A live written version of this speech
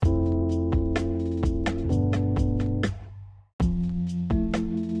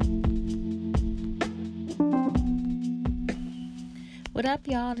What up,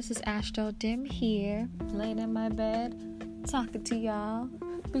 y'all? This is Astro Dim here, laying in my bed, talking to y'all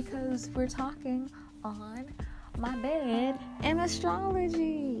because we're talking on my bed and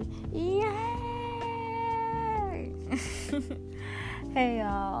astrology. Yay! Hey,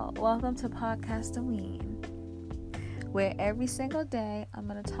 y'all. Welcome to Podcastoween, where every single day I'm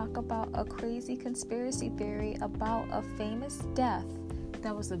going to talk about a crazy conspiracy theory about a famous death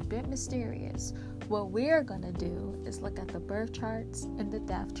that was a bit mysterious. What we're gonna do is look at the birth charts and the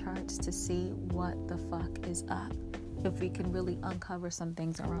death charts to see what the fuck is up, if we can really uncover some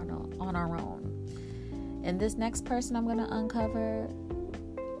things on our own. And this next person I'm gonna uncover,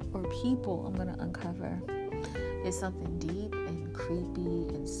 or people I'm gonna uncover, is something deep and creepy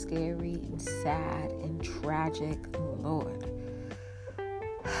and scary and sad and tragic. Lord.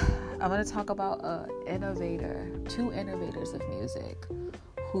 I'm going to talk about two innovators of music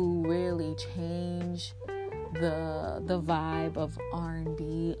who really changed the vibe of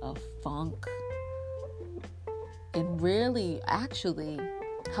R&B, of funk, and really actually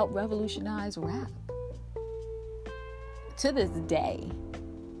helped revolutionize rap. To this day,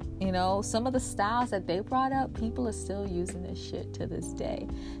 you know, some of the styles that they brought up, people are still using this shit to this day.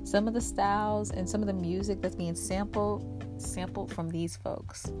 Some of the styles and some of the music that's being sampled from these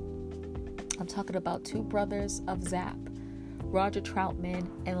folks. I'm talking about two brothers of Zapp, Roger Troutman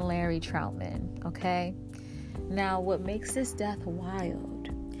and Larry Troutman, okay? Now, what makes this death wild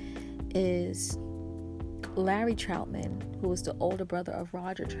is Larry Troutman, who was the older brother of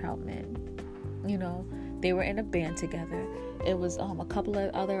Roger Troutman. You know, they were in a band together. It was a couple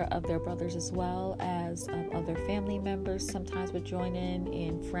of other of their brothers, as well as other family members sometimes would join in,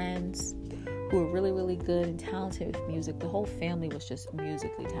 and friends who were really, really good and talented with music. The whole family was just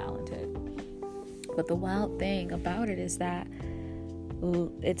musically talented. But the wild thing about it is that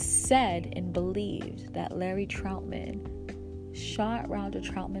it's said and believed that Larry Troutman shot Roger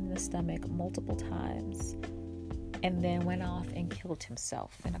Troutman in the stomach multiple times and then went off and killed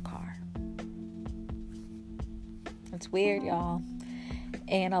himself in a car. It's weird, y'all.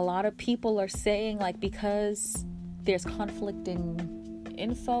 And a lot of people are saying, like, because there's conflicting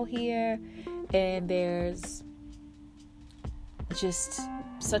info here and there's just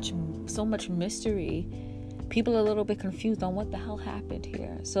so much mystery, people are a little bit confused on what the hell happened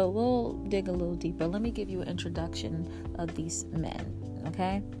here. So we'll dig a little deeper. Let me give you an introduction of these men,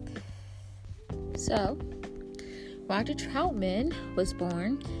 okay? So Roger Troutman was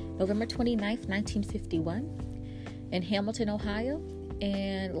born November 29th, 1951 in Hamilton, Ohio,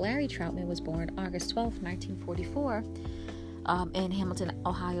 and Larry Troutman was born August 12th, 1944 in Hamilton,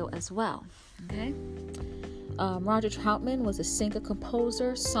 Ohio as well, okay? Roger Troutman was a singer,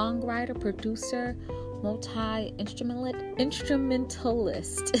 composer, songwriter, producer,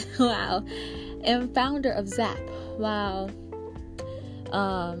 multi-instrumentalist, wow, and founder of Zapp. Wow.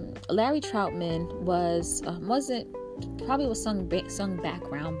 Larry Troutman was sung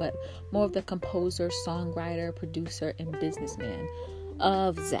background, but more of the composer, songwriter, producer, and businessman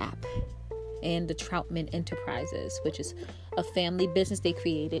of Zapp and the Troutman Enterprises, which is a family business they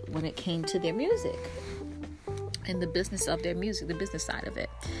created when it came to their music and the business of their music, the business side of it.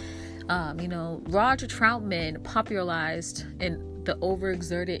 Roger Troutman popularized in the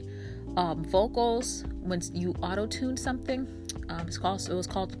overexerted vocals when you auto-tune something. It was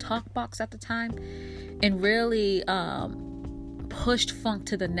called the talk box at the time, and really pushed funk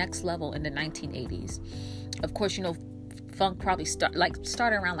to the next level in the 1980s. Of course, funk probably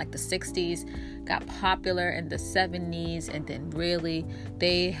started around like the 60s, got popular in the 70s, and then really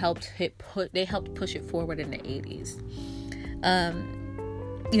they helped push it forward in the 80s.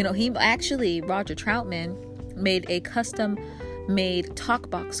 Roger Troutman made a custom-made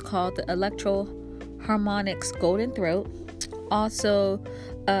talk box called the Electro Harmonix Golden Throat. Also,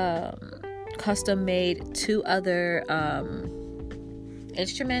 custom-made two other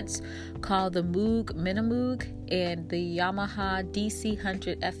instruments called the Moog Minimoog and the Yamaha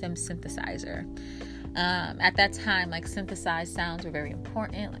DC100 FM synthesizer. At that time, like, synthesized sounds were very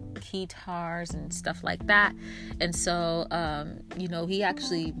important, like guitars and stuff like that. And so, he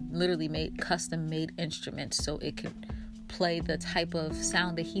actually literally made custom-made instruments so it could play the type of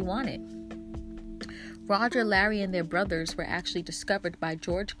sound that he wanted. Roger, Larry, and their brothers were actually discovered by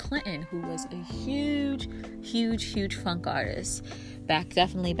George Clinton, who was a huge, huge, huge funk artist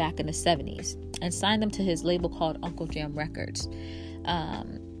definitely back in the 70s, and signed them to his label called Uncle Jam Records.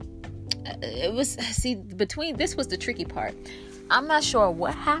 This was the tricky part. I'm not sure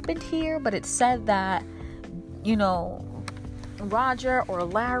what happened here, but it said that, Roger or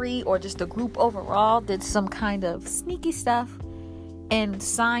Larry or just the group overall did some kind of sneaky stuff and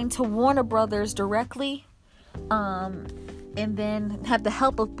signed to Warner Brothers directly. and then had the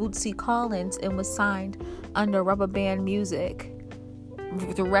help of Bootsy Collins and was signed under Rubber Band Music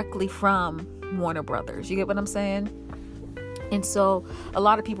directly from Warner Brothers. You get what I'm saying? And so a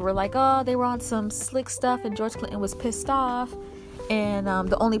lot of people were like, oh, they were on some slick stuff and George Clinton was pissed off. And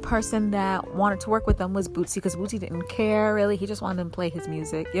the only person that wanted to work with them was Bootsy, because Bootsy didn't care really. He just wanted them to play his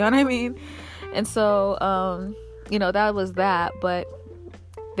music. You know what I mean? And so, that was that. But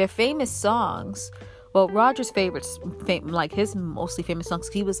their famous songs, well, Roger's favorites, like his mostly famous songs,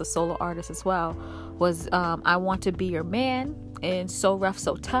 he was a solo artist as well, was I Want to Be Your Man and So Rough,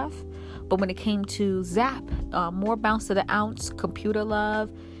 So Tough. But when it came to Zap, More Bounce to the Ounce, Computer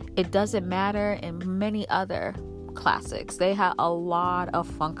Love, It Doesn't Matter, and many other classics. They had a lot of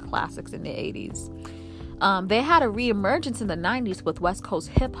funk classics in the 80s. They had a re-emergence in the 90s with West Coast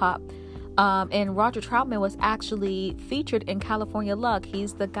hip hop. And Roger Troutman was actually featured in California Lug.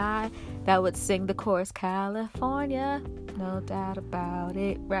 He's the guy that would sing the chorus, California, no doubt about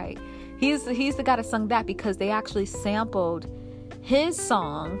it, right? He's the guy that sung that because they actually sampled his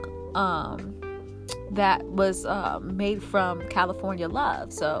song that was made from California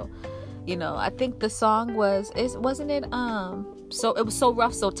Love. So, I think the song was So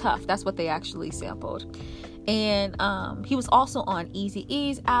Rough, So Tough. That's what they actually sampled. And he was also on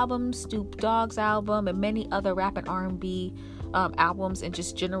Eazy-E's album, Snoop Dogg's album, and many other rap and R&B albums, and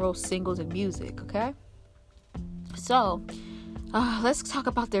just general singles and music. Okay, so let's talk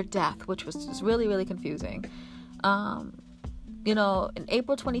about their death, which was just really, really confusing. In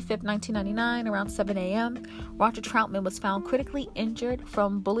April 25th, 1999, around 7 a.m., Roger Troutman was found critically injured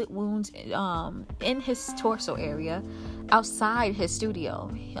from bullet wounds in his torso area outside his studio.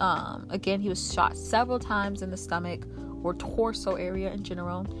 Again, he was shot several times in the stomach or torso area in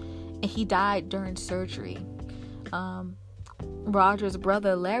general, and he died during surgery. Roger's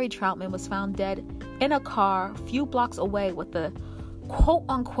brother, Larry Troutman, was found dead in a car a few blocks away with a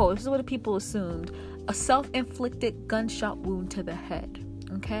quote-unquote, this is what the people assumed, a self-inflicted gunshot wound to the head.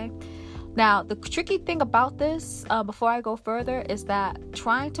 Okay, now the tricky thing about this, before I go further, is that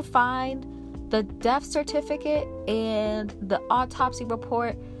trying to find the death certificate and the autopsy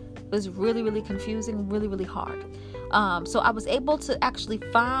report was really, really confusing, really, really hard. So I was able to actually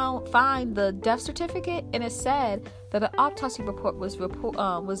find the death certificate, and it said that an autopsy report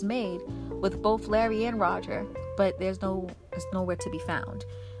was made with both Larry and Roger, but it's nowhere to be found.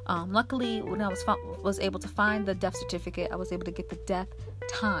 Luckily, when I was able to find the death certificate, I was able to get the death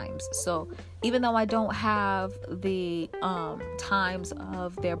times. So even though I don't have the times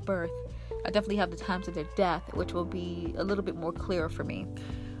of their birth, I definitely have the times of their death, which will be a little bit more clear for me.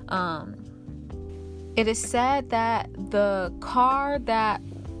 It is said that the car that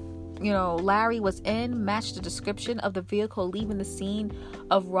Larry was in matched the description of the vehicle leaving the scene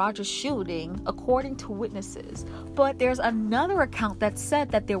of Roger's shooting, according to witnesses. But there's another account that said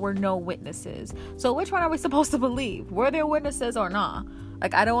that there were no witnesses. So which one are we supposed to believe? Were there witnesses or not?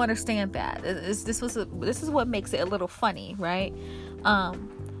 Like, I don't understand that. This is what makes it a little funny, right?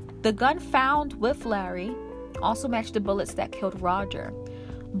 The gun found with Larry also matched the bullets that killed Roger.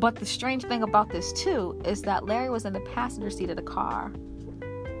 But the strange thing about this too is that Larry was in the passenger seat of the car,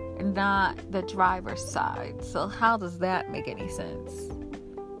 not the driver's side. So how does that make any sense?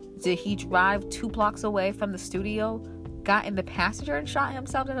 Did he drive 2 blocks away from the studio, got in the passenger and shot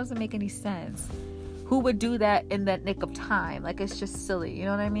himself? That doesn't make any sense. Who would do that in that nick of time? Like, it's just silly, you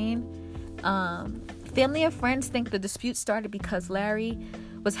know what I mean? Family and friends think the dispute started because Larry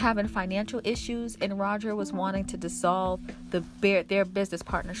was having financial issues and Roger was wanting to dissolve their business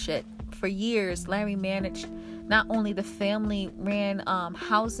partnership. For years, Larry managed not only the family-ran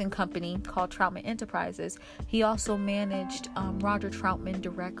housing company called Troutman Enterprises, he also managed Roger Troutman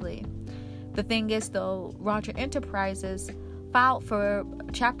directly. The thing is, though, Roger Enterprises filed for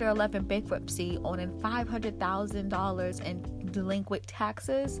Chapter 11 bankruptcy, owing $500,000 in delinquent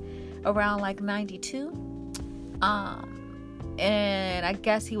taxes around like 92. And I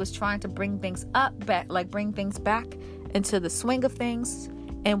guess he was trying to bring things back into the swing of things.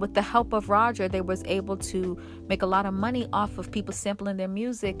 And with the help of Roger, they was able to make a lot of money off of people sampling their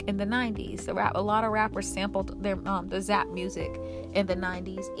music in the 90s. A lot of rappers sampled their the Zap music in the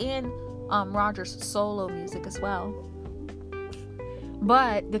 90s, and Roger's solo music as well.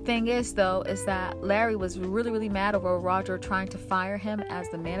 But the thing is, though, is that Larry was really, really mad over Roger trying to fire him as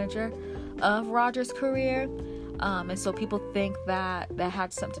the manager of Roger's career. And so people think that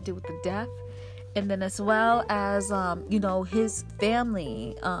had something to do with the death. And then as well as, his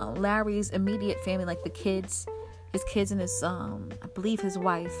family, Larry's immediate family, like his kids and his, his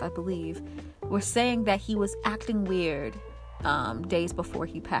wife, were saying that he was acting weird days before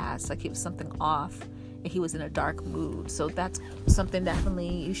he passed. Like, he was something off and he was in a dark mood. So that's something definitely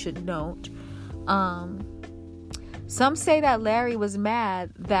you should note. Some say that Larry was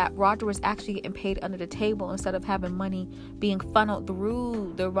mad that Roger was actually getting paid under the table instead of having money being funneled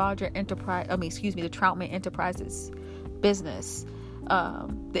through the the Troutman Enterprises business.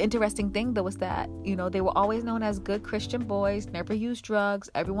 The interesting thing though was that, they were always known as good Christian boys, never used drugs.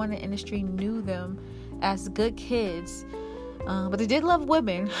 Everyone in the industry knew them as good kids. But they did love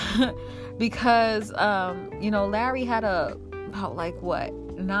women because, Larry had about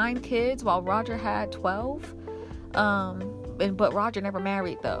 9 kids while Roger had 12. But Roger never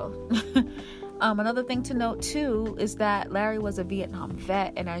married though. Another thing to note too is that Larry was a Vietnam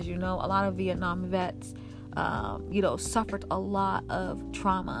vet, and as you know, a lot of Vietnam vets suffered a lot of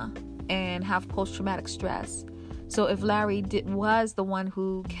trauma and have post-traumatic stress. So if Larry was the one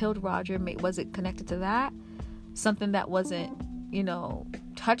who killed Roger, was it connected to that? Something that wasn't,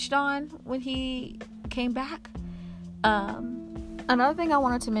 touched on when he came back? Another thing I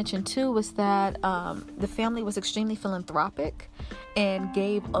wanted to mention too was that the family was extremely philanthropic and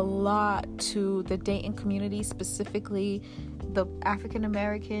gave a lot to the Dayton community, specifically the African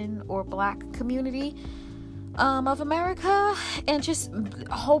American or Black community of America, and just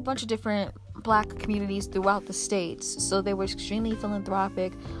a whole bunch of different Black communities throughout the states. So they were extremely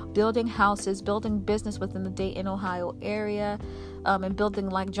philanthropic, building houses, building business within the Dayton, Ohio area, and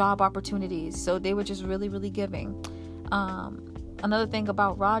building job opportunities. So they were just really, really giving. Another thing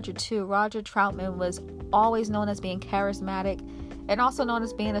about Roger too, Roger Troutman was always known as being charismatic and also known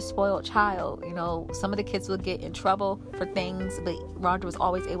as being a spoiled child. Some of the kids would get in trouble for things, but Roger was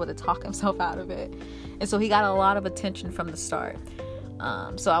always able to talk himself out of it. And so he got a lot of attention from the start.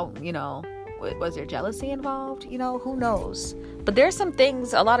 Was there jealousy involved? Who knows? But there's some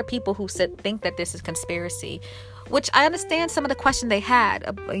things, a lot of people who think that this is conspiracy, which I understand some of the question they had.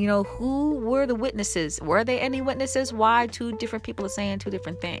 Who were the witnesses? Were there any witnesses? Why 2 different people are saying 2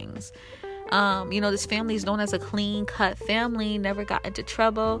 different things? This family is known as a clean-cut family, never got into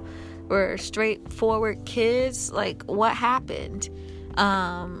trouble, were straightforward kids. What happened?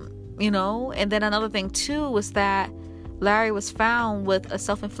 And then another thing too was that Larry was found with a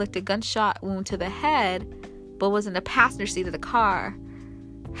self-inflicted gunshot wound to the head, but was in the passenger seat of the car.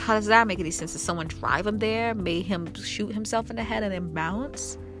 How does that make any sense? Did someone drive him there, made him shoot himself in the head and then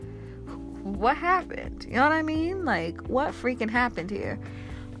bounce? What happened? You know what I mean? What freaking happened here?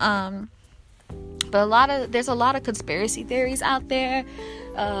 But there's a lot of conspiracy theories out there,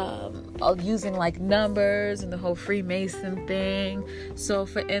 using numbers and the whole Freemason thing. So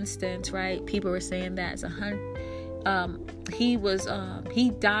for instance, right, people were saying that it's he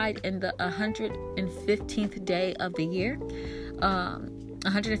died in the 115th day of the year.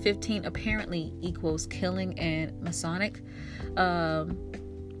 115 apparently equals killing and Masonic. And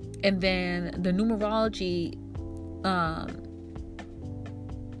then the numerology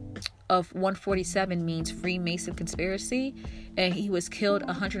of 147 means Freemason conspiracy, and he was killed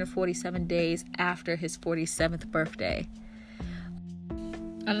 147 days after his 47th birthday.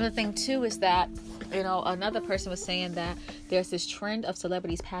 Another thing too is that, another person was saying that there's this trend of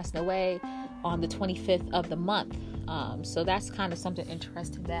celebrities passing away on the 25th of the month. So that's kind of something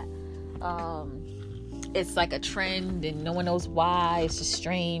interesting, that it's like a trend and no one knows why. It's just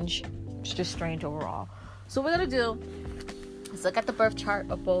strange. It's just strange overall. So what we're going to do is look at the birth chart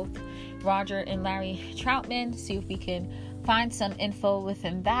of both Roger and Larry Troutman, see if we can find some info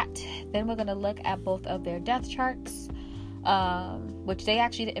within that. Then we're going to look at both of their death charts, which they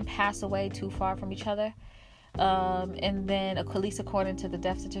actually didn't pass away too far from each other, and then at least according to the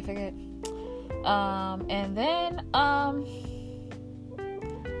death certificate. And then I'm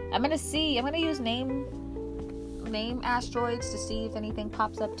gonna use name asteroids to see if anything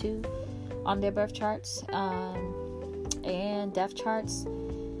pops up too on their birth charts and death charts,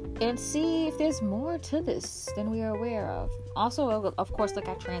 and see if there's more to this than we are aware of. Also, of course, look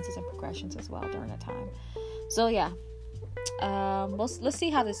at transits and progressions as well during the time. So yeah, let's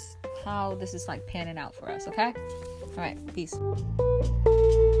see how this is panning out for us. Okay, all right, peace.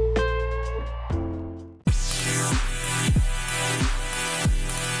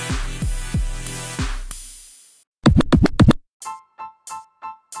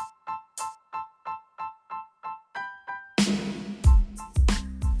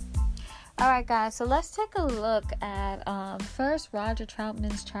 Alright guys, so let's take a look at first Roger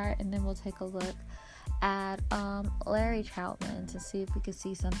Troutman's chart, and then we'll take a look at Larry Troutman to see if we can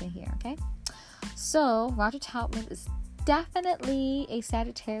see something here, okay? So Roger Troutman is definitely a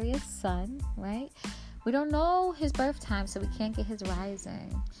Sagittarius sun, right? We don't know his birth time, so we can't get his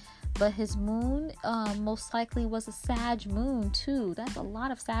rising, but his moon most likely was a Sag moon too. That's a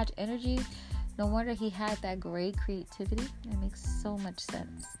lot of Sag energy. No wonder he had that great creativity. It makes so much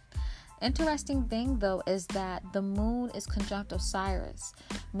sense. Interesting thing though is that the moon is conjunct Osiris.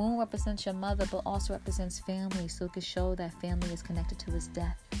 Moon represents your mother, but also represents family, so it could show that family is connected to his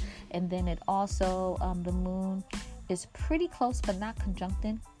death. And then it also, the moon is pretty close, but not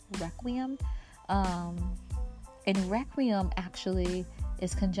conjuncting Requiem. And Requiem actually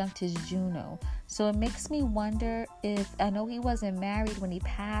is conjunct his Juno. So it makes me wonder if, I know he wasn't married when he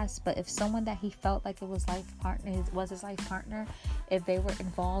passed, but if someone that he felt like it was his life partner, if they were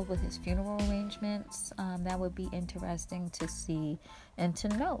involved with his funeral arrangements, that would be interesting to see and to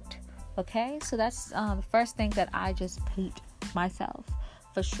note. Okay, so that's the first thing that I just peeped myself.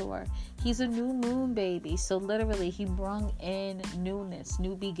 For sure. He's a new moon baby. So literally he brought in newness,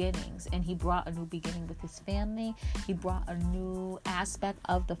 new beginnings. And he brought a new beginning with his family. He brought a new aspect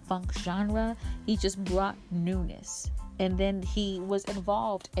of the funk genre. He just brought newness. And then he was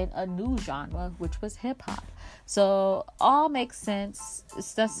involved in a new genre, which was hip hop. So all makes sense.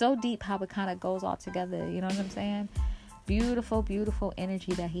 It's just so deep how it kind of goes all together. You know what I'm saying? Beautiful, beautiful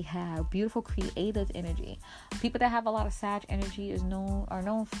energy that he had. Beautiful creative energy. People that have a lot of Sag energy are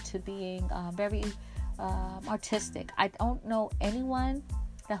known to being very artistic. I don't know anyone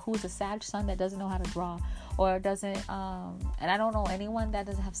who's a Sag sun that doesn't know how to draw, or doesn't and I don't know anyone that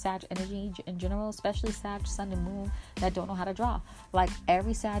doesn't have Sag energy in general, especially Sag sun and moon, that don't know how to draw. Like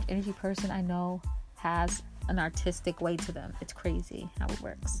every Sag energy person I know has an artistic way to them. It's crazy how it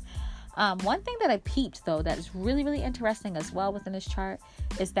works. One thing that I peeped though that is really, really interesting as well within this chart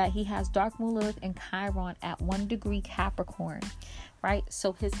is that he has Dark Moon Lilith and Chiron at 1 degree Capricorn, right?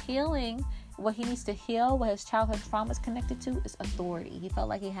 So his healing, what he needs to heal, what his childhood trauma is connected to, is authority. He felt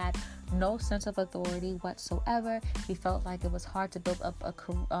like he had no sense of authority whatsoever. He felt like it was hard to build up a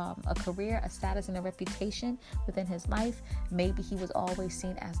career, a status, and a reputation within his life. Maybe he was always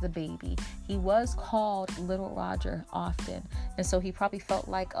seen as the baby. He was called Little Roger often, and so he probably felt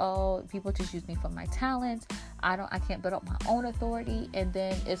like, oh, people just use me for my talents. I can't build up my own authority. And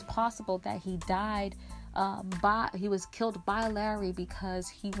then it's possible that he died. He was killed by Larry because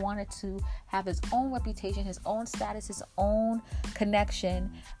he wanted to have his own reputation, his own status, his own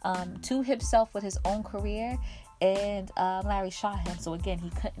connection to himself with his own career, and Larry shot him. So again, he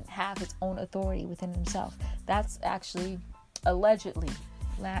couldn't have his own authority within himself. That's actually allegedly.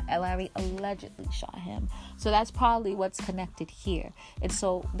 Larry allegedly shot him. So that's probably what's connected here. And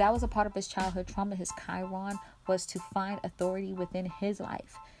so that was a part of his childhood trauma. His Chiron was to find authority within his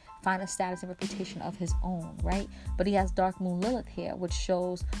life, find a status and reputation of his own, right? But he has Dark Moon Lilith here, which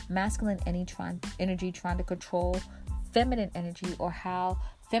shows masculine energy trying to control feminine energy, or how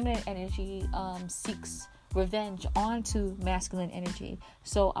feminine energy seeks revenge onto masculine energy.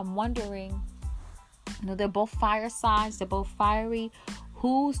 So I'm wondering, they're both fire signs, they're both fiery.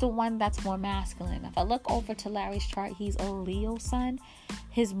 Who's the one that's more masculine? If I look over to Larry's chart, he's a Leo sun.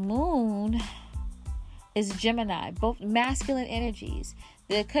 His moon is Gemini, both masculine energies.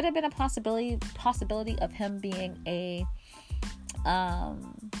 There could have been a possibility of him being a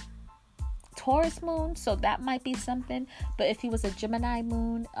Taurus moon, so that might be something. But if he was a Gemini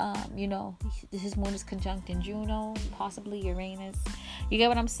moon, his moon is conjunct in Juno, possibly Uranus. You get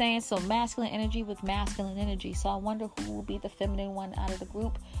what I'm saying? So masculine energy with masculine energy. So I wonder who will be the feminine one out of the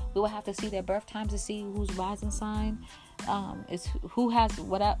group. We will have to see their birth times to see whose rising sign is who has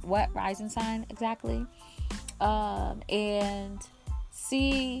what rising sign exactly, and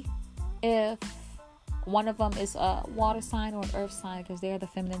see if one of them is a water sign or an earth sign, because they're the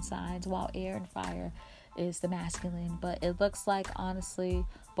feminine signs, while air and fire is the masculine. But it looks like, honestly,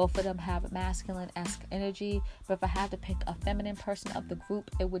 both of them have masculine-esque energy. But if I had to pick a feminine person of the group,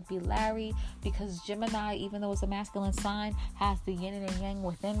 it would be Larry, because Gemini, even though it's a masculine sign, has the yin and yang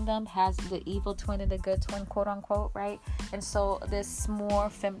within them, has the evil twin and the good twin, quote unquote, right? And so there's more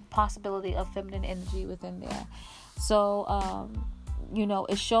possibility of feminine energy within there. So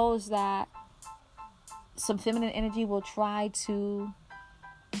it shows that some feminine energy will try to,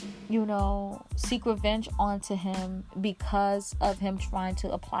 seek revenge onto him because of him trying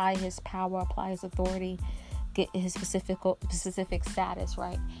to apply his power, apply his authority, get his specific status,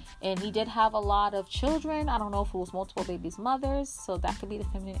 right? And he did have a lot of children. I don't know if it was multiple babies' mothers, so that could be the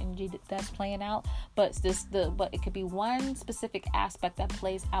feminine energy that's playing out. But it could be one specific aspect that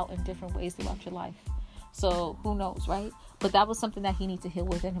plays out in different ways throughout your life. So who knows, right? But that was something that he needs to heal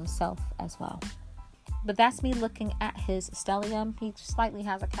within himself as well. But that's me looking at his stellium. He slightly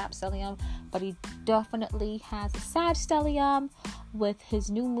has a Cap stellium, but he definitely has a Sag stellium with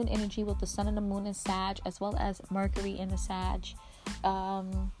his new moon energy, with the sun and the moon in Sag, as well as Mercury in the Sag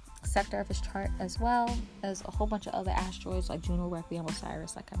sector of his chart as well as a whole bunch of other asteroids like Juno, Requiem,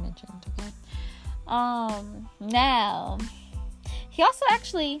 Osiris, like I mentioned. Okay. Now he also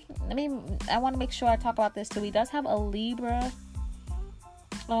actually, I want to make sure I talk about this too. He does have a Libra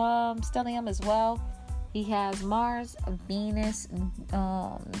stellium as well. He has Mars, Venus,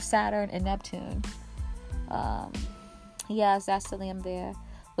 Saturn, and Neptune. He has that stellium there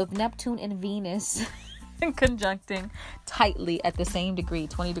with Neptune and Venus conjuncting tightly at the same degree,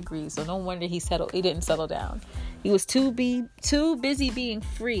 20 degrees. So no wonder he didn't settle down. He was too busy being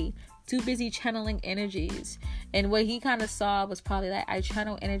free, too busy channeling energies. And what he kind of saw was probably that I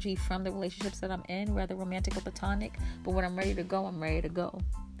channel energy from the relationships that I'm in, whether romantic or platonic. But when I'm ready to go, I'm ready to go.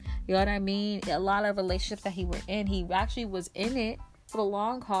 You know what I mean? A lot of relationships that he were in, he actually was in it for the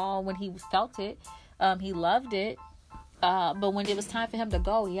long haul when he felt it. He loved it. But when it was time for him to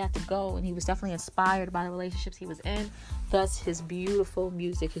go, he had to go. And he was definitely inspired by the relationships he was in. Thus, his beautiful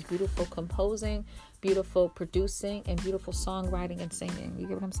music, his beautiful composing, beautiful producing, and beautiful songwriting and singing. You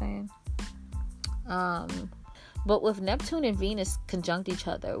get what I'm saying? But with Neptune and Venus conjunct each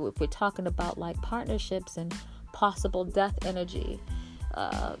other, if we're talking about like partnerships and possible death energy,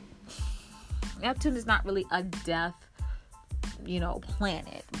 Neptune is not really a death,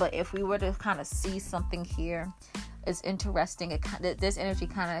 planet. But if we were to kind of see something here, it's interesting. This energy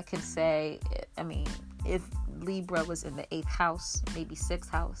kind of can say, if Libra was in the 8th house, maybe 6th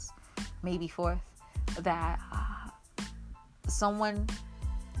house, maybe 4th, that someone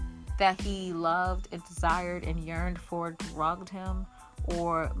that he loved and desired and yearned for drugged him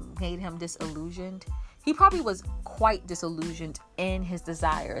or made him disillusioned. He probably was quite disillusioned in his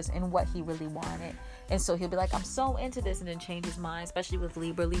desires and what he really wanted. And so he'll be like, I'm so into this, and then change his mind, especially with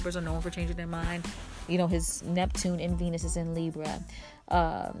Libra. Libras are known for changing their mind. His Neptune and Venus is in Libra.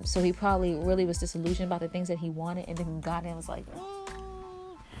 So he probably really was disillusioned about the things that he wanted, and then got in and was like,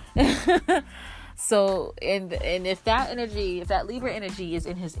 So, and if that Libra energy is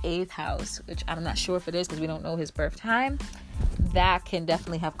in his 8th house, which I'm not sure if it is because we don't know his birth time, that could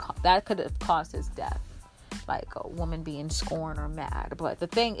have caused his death. Like a woman being scorned or mad. But the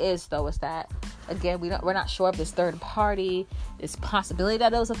thing is, though, is that, again, we're not sure of this third party. There's possibility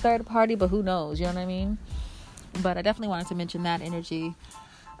that it was a third party, but who knows? You know what I mean? But I definitely wanted to mention that energy.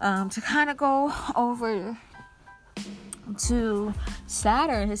 To kind of go over to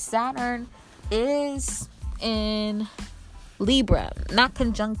Saturn. His Saturn is in Libra, not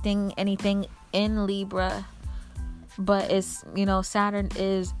conjuncting anything in Libra. But it's, Saturn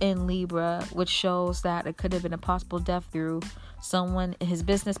is in Libra, which shows that it could have been a possible death through someone, his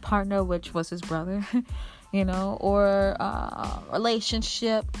business partner, which was his brother, or a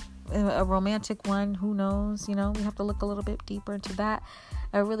relationship, a romantic one, who knows, we have to look a little bit deeper into that.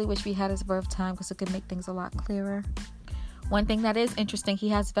 I really wish we had his birth time because it could make things a lot clearer. One thing that is interesting, he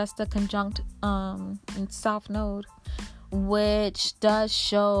has Vesta conjunct in South Node, which does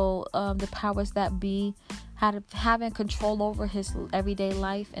show the powers that be having control over his everyday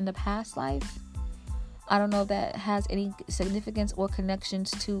life in the past life. I don't know if that has any significance or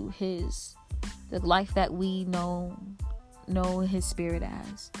connections to the life that we know his spirit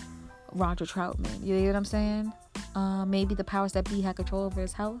as Roger Troutman. You know what I'm saying? Maybe the powers that be had control over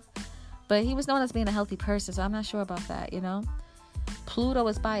his health, but he was known as being a healthy person, so I'm not sure about that. Pluto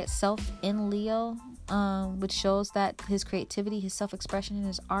is by itself in Leo, which shows that his creativity, his self-expression, and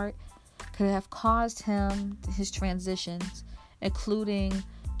his art could have caused him his transitions, including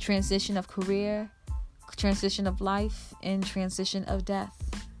transition of career, transition of life, and transition of death.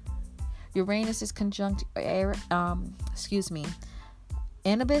 Uranus is conjunct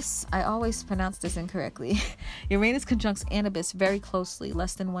Anubis. I always pronounce this incorrectly. Uranus conjuncts Anubis very closely,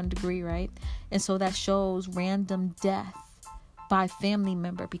 less than 1 degree, right? And so that shows random death by family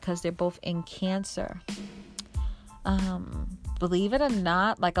member because they're both in Cancer. Believe it or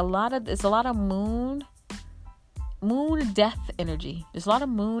not, it's a lot of moon death energy. There's a lot of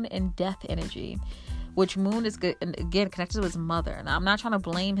moon and death energy, which moon is good, and again connected to his mother. And I'm not trying to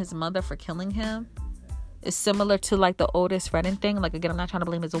blame his mother for killing him. It's similar to like the Otis Redding thing. Like, again, I'm not trying to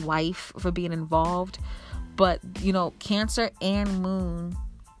blame his wife for being involved, but Cancer and moon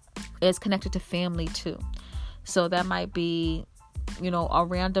is connected to family too. So that might be, a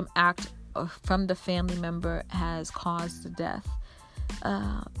random act from the family member has caused the death.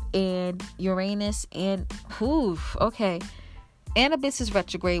 And Uranus and Anubis is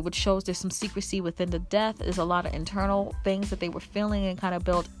retrograde, which shows there's some secrecy within the death. There's a lot of internal things that they were feeling and kind of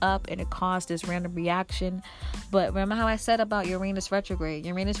built up, and it caused this random reaction. But remember how I said about Uranus retrograde?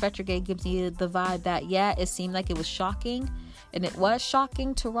 Uranus retrograde gives you the vibe that, it seemed like it was shocking, and it was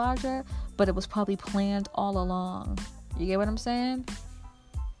shocking to Roger, but it was probably planned all along. You get what I'm saying?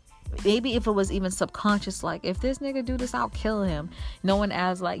 maybe if it was even subconscious, like, if this nigga do this, I'll kill him. No one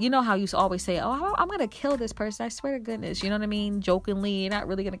as like, you know how you always say, oh, I'm gonna kill this person, I swear to goodness, you know what I mean, jokingly. You're not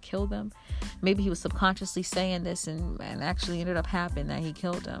really gonna kill them. Maybe he was subconsciously saying this and actually ended up happening that he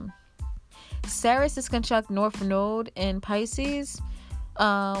killed him. Ceres is conjunct North Node in Pisces,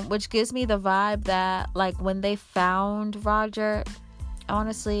 which gives me the vibe that, like, when they found Roger,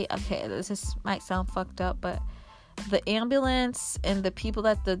 honestly, okay, this might sound fucked up, but the ambulance and the people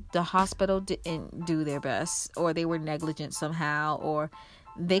at the hospital didn't do their best, or they were negligent somehow, or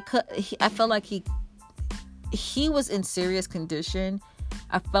I felt like he was in serious condition.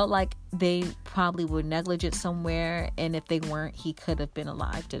 I felt like they probably were negligent somewhere, and if they weren't, he could have been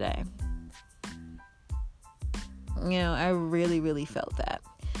alive today. You know, I really, really felt that.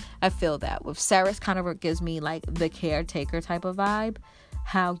 I feel that with Ceres, kind of gives me like the caretaker type of vibe,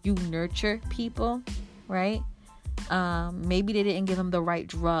 how you nurture people, right? Maybe they didn't give him the right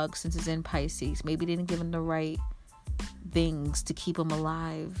drugs since it's in Pisces. Maybe they didn't give him the right things to keep him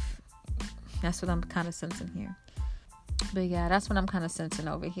alive. That's what I'm kind of sensing here. But yeah, that's what I'm kind of sensing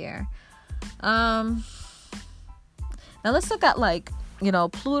over here. Now let's look at, like, you know,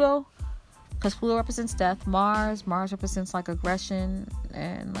 Pluto, because Pluto represents death. Mars represents like aggression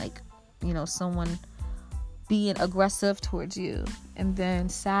and, like, you know, someone being aggressive towards you. And then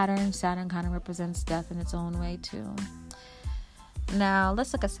Saturn kind of represents death in its own way too. Now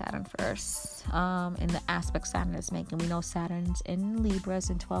let's look at Saturn first. In the aspect Saturn is making, we know Saturn's in Libra, it's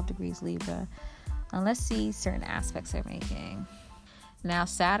in 12 degrees Libra. Now let's see certain aspects they're making. Now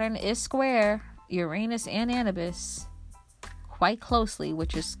Saturn is square Uranus and Anubis quite closely,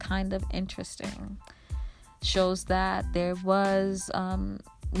 which is kind of interesting. Shows that there was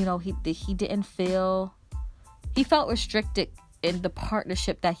you know, he felt restricted in the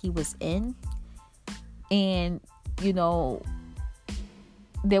partnership that he was in. And, you know,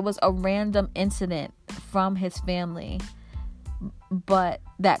 there was a random incident from his family, but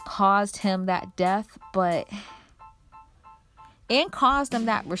that caused him that death, and caused him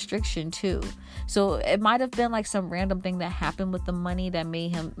that restriction too. So it might have been like some random thing that happened with the money that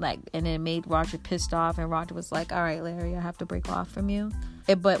made him like, and it made Roger pissed off, and Roger was like, all right, Larry, I have to break off from you.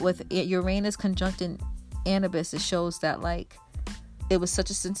 But with Uranus conjunct in Anubis, it shows that, like, it was such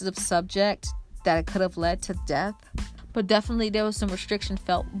a sensitive subject that it could have led to death. But definitely there was some restriction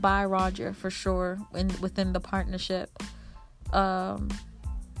felt by Roger for sure within the partnership, because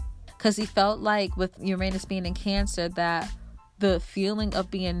he felt like with Uranus being in Cancer that the feeling of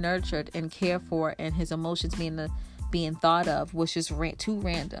being nurtured and cared for and his emotions being thought of was just too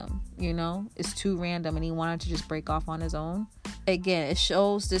random. You know, it's too random, and he wanted to just break off on his own. Again, it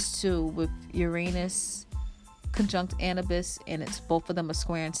shows this too with Uranus conjunct Anubis, and it's both of them are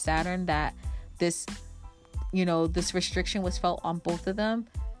square in Saturn, that this, you know, this restriction was felt on both of them,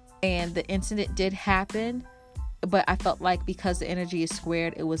 and the incident did happen, but I felt like because the energy is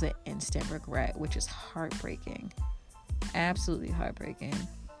squared, it was an instant regret, which is heartbreaking. Absolutely heartbreaking.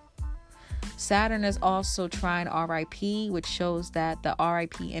 Saturn is also trine RIP, which shows that the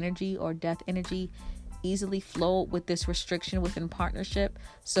RIP energy or death energy easily flowed with this restriction within partnership.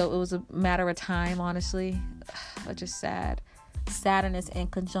 So it was a matter of time, honestly. Just sad. Saturn is in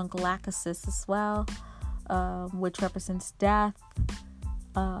conjunct Lachesis as well, which represents death.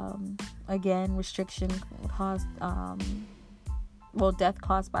 Again, restriction caused, death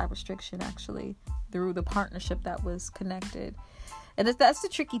caused by restriction, actually, through the partnership that was connected. And that's the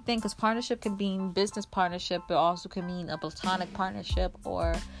tricky thing, because partnership can mean business partnership, but also can mean a platonic partnership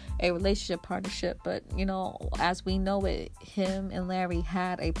or a relationship partnership. But, you know, as we know it, him and Larry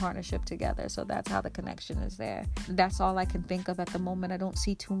had a partnership together. So that's how the connection is there. That's all I can think of at the moment. I don't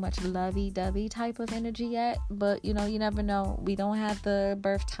see too much lovey-dovey type of energy yet. But, you know, you never know. We don't have the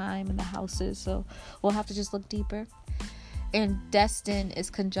birth time in the houses, so we'll have to just look deeper. And Destin is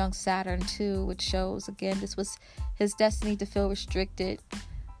conjunct Saturn too, which shows, again, this was his destiny to feel restricted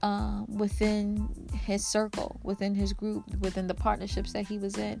within his circle, within his group, within the partnerships that he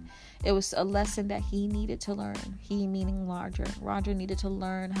was in. It was a lesson that he needed to learn. He meaning Roger. Roger needed to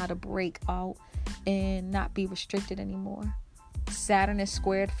learn how to break out and not be restricted anymore. Saturn is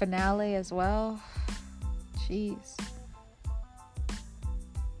squared finale as well. Jeez.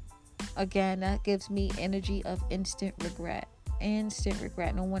 Again, that gives me energy of instant regret.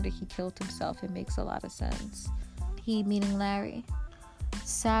 No wonder he killed himself. It makes a lot of sense. He meaning Larry.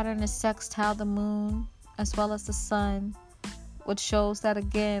 Saturn is sextile the moon as well as the sun, which shows that,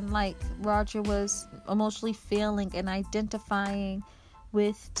 again, like, Roger was emotionally feeling and identifying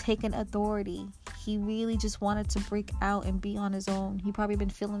with taking authority. He really just wanted to break out and be on his own. He probably been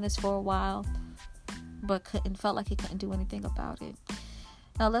feeling this for a while, but felt like he couldn't do anything about it.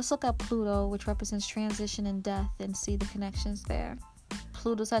 Now let's look at Pluto, which represents transition and death, and see the connections there.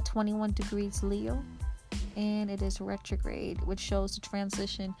 Pluto's at 21 degrees Leo, and it is retrograde, which shows the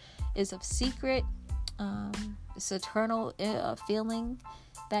transition is of secret. It's eternal feeling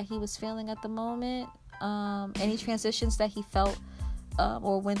that he was feeling at the moment. Any transitions that he felt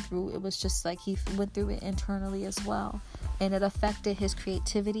or went through, it was just like he went through it internally as well, and it affected his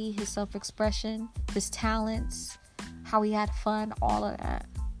creativity, his self-expression, his talents, how he had fun, all of that.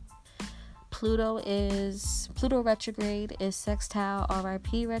 Pluto retrograde is sextile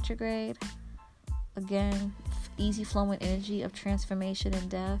RIP retrograde. Again, easy flowing energy of transformation and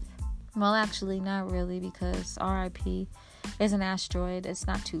death. Well, actually, not really, because RIP is an asteroid. It's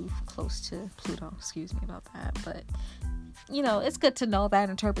not too close to Pluto. Excuse me about that. But, it's good to know that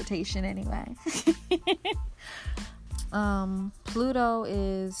interpretation anyway. Pluto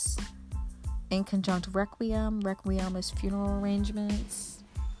is in conjunct Requiem. Requiem is funeral arrangements.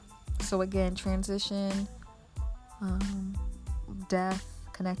 So, again, transition, death,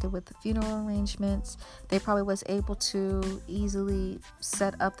 connected with the funeral arrangements. They probably was able to easily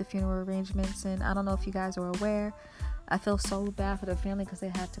set up the funeral arrangements, and I don't know if you guys are aware, I feel so bad for the family because they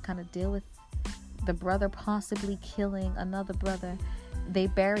had to kind of deal with the brother possibly killing another brother. They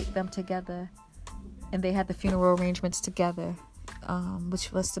buried them together and they had the funeral arrangements together,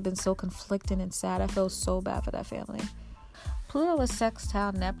 which must have been so conflicting and sad. I feel so bad for that family. Pluto is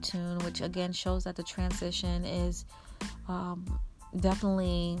sextile Neptune, which again shows that the transition is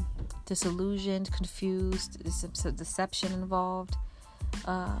definitely disillusioned, confused. There's some deception involved.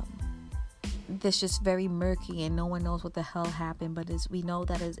 This just very murky, and no one knows what the hell happened. But we know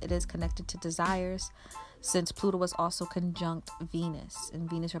that it is connected to desires, since Pluto was also conjunct Venus, and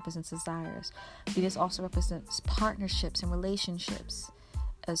Venus represents desires. Venus also represents partnerships and relationships,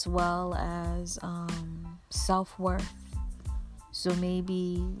 as well as self-worth. So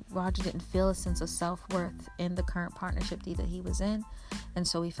maybe Roger didn't feel a sense of self-worth in the current partnership that he was in. And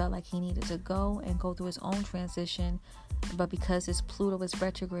so he felt like he needed to go through his own transition. But because his Pluto was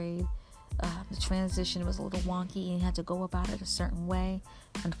retrograde, the transition was a little wonky and he had to go about it a certain way.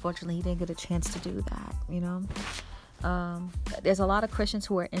 Unfortunately, he didn't get a chance to do that, There's a lot of Christians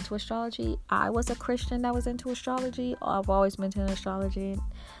who are into astrology. I was a Christian that was into astrology. I've always been into astrology.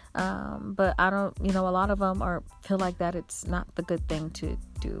 But I don't, a lot of them feel like that it's not the good thing to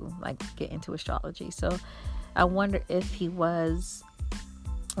do, like get into astrology. So I wonder if he was,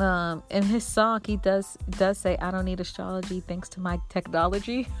 in his song, he does say, I don't need astrology thanks to my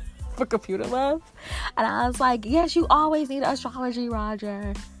technology for computer love. And I was like, yes, you always need astrology,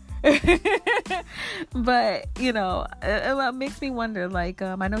 Roger. But, it makes me wonder, like,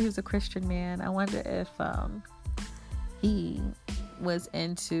 I know he was a Christian man. I wonder if, he was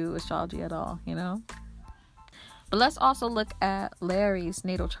into astrology at all, But let's also look at Larry's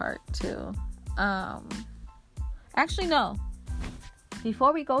natal chart too. Actually, no.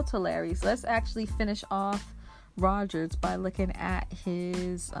 Before we go to Larry's, let's actually finish off Roger's by looking at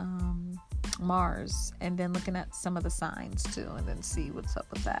his Mars, and then looking at some of the signs too, and then see what's up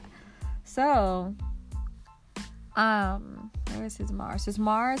with that. So, where is his Mars? His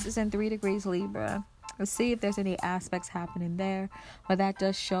Mars is in 3 degrees Libra. Let's see if there's any aspects happening there. But that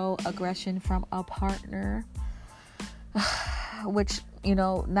does show aggression from a partner. Which,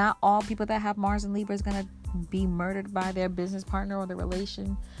 not all people that have Mars and Libra is going to be murdered by their business partner or the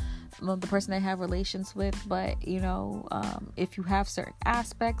person they have relations with. But, if you have certain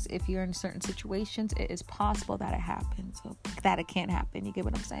aspects, if you're in certain situations, it is possible that it happens. So that it can't happen. You get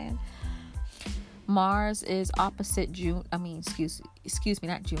what I'm saying? Mars is opposite Jupiter.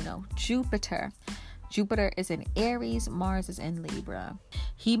 Jupiter is in Aries, Mars is in Libra.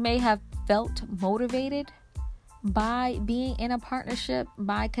 He may have felt motivated by being in a partnership,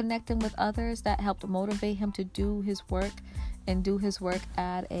 by connecting with others that helped motivate him to do his work and do his work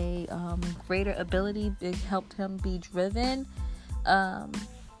at a greater ability. It helped him be driven.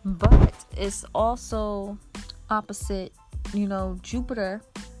 But it's also opposite, Jupiter.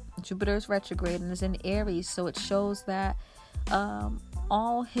 Jupiter is retrograde and is in Aries, so it shows that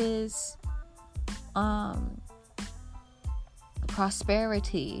all his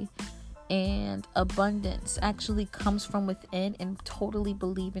prosperity and abundance actually comes from within, and totally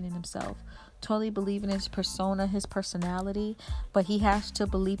believing in himself, totally believing in his persona, his personality. But he has to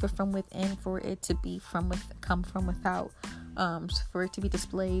believe it from within for it to be come from without, for it to be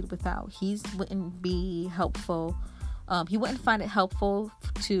displayed without. He wouldn't be helpful. He wouldn't find it helpful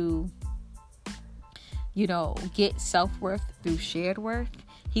to, get self-worth through shared worth.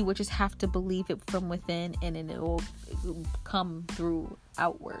 He would just have to believe it from within, and then it will come through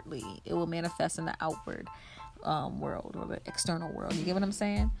outwardly. It will manifest in the outward. world or the external world. You get what I'm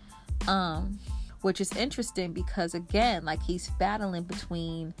saying? Which is interesting because, again, like, he's battling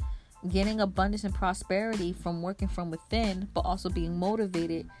between getting abundance and prosperity from working from within, but also being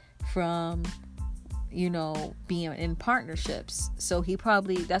motivated from, being in partnerships. So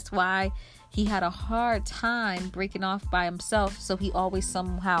that's why he had a hard time breaking off by himself. So he always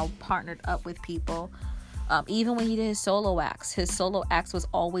somehow partnered up with people. Even when he did his solo acts was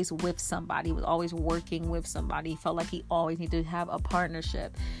always with somebody. He was always working with somebody. He felt like he always needed to have a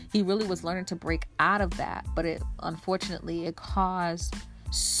partnership. He really was learning to break out of that, but unfortunately it caused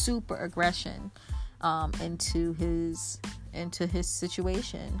super aggression into his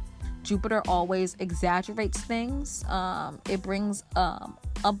situation. Jupiter always exaggerates things. It brings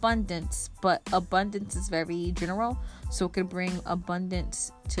abundance, but abundance is very general, so it could bring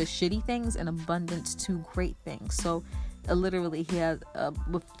abundance to shitty things and abundance to great things. So literally, he has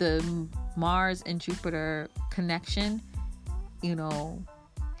with the Mars and Jupiter connection,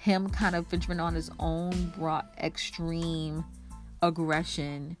 him kind of venturing on his own brought extreme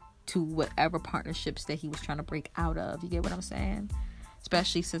aggression to whatever partnerships that he was trying to break out of. You get what I'm saying?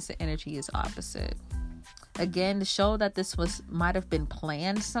 Especially since the energy is opposite. Again, to show that this might have been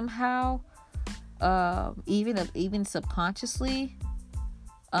planned somehow, even subconsciously.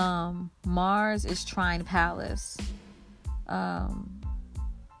 Mars is trine Pallas. I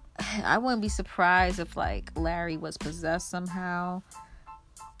wouldn't be surprised if, like, Larry was possessed somehow,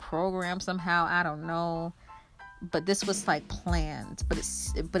 programmed somehow. I don't know, but this was like planned. But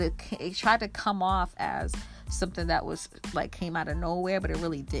it tried to come off as something that was like came out of nowhere, but it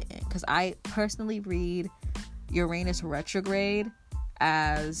really didn't. Because I personally read Uranus retrograde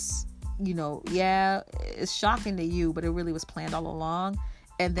as, it's shocking to you, but it really was planned all along.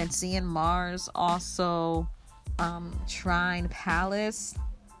 And then seeing Mars also trine Pallas,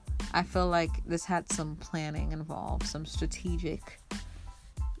 I feel like this had some planning involved, some strategic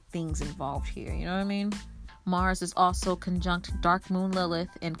things involved here. You know what I mean? Mars is also conjunct dark moon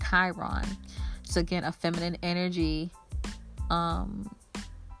Lilith in Chiron. So again, a feminine energy, kind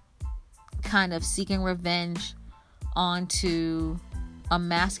of seeking revenge onto a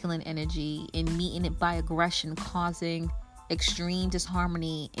masculine energy and meeting it by aggression, causing extreme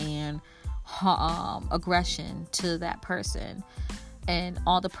disharmony and aggression to that person. And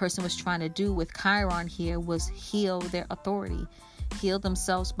all the person was trying to do with Chiron here was heal their authority, heal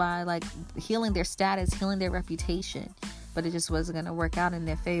themselves by like healing their status, healing their reputation. But it just wasn't going to work out in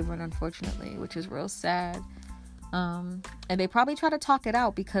their favor, and unfortunately, which is real sad. And they probably try to talk it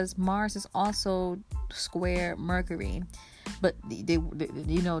out because Mars is also square Mercury. But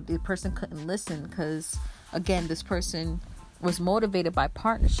the person couldn't listen because, again, this person was motivated by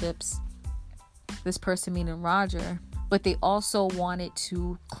partnerships. This person meaning Roger. But they also wanted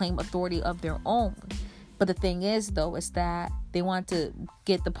to claim authority of their own. But the thing is, though, is that they want to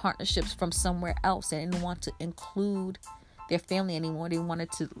get the partnerships from somewhere else. They didn't want to include their family anymore. They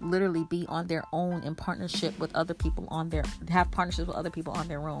wanted to literally be on their own in partnership with other people have partnerships with other people on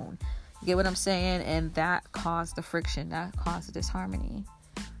their own. You get what I'm saying? And that caused the friction. That caused the disharmony.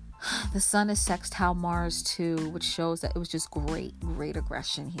 The sun is sextile Mars too, which shows that it was just great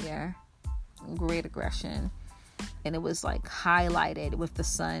aggression here. Great aggression. And it was like highlighted with the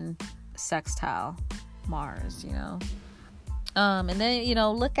sun sextile Mars, and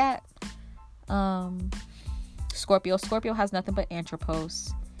then look at Scorpio. Scorpio has nothing but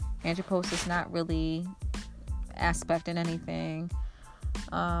Anthropos. Anthropos is not really aspecting anything.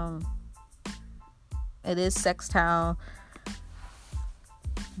 It is sextile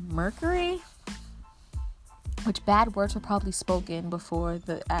Mercury, which bad words were probably spoken before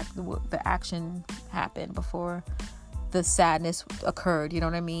the action happened, before the sadness occurred. You know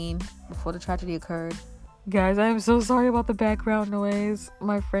what I mean? Before the tragedy occurred. Guys, I am so sorry about the background noise.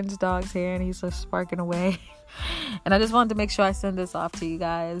 My friend's dog's here and he's just sparking away. And I just wanted to make sure I send this off to you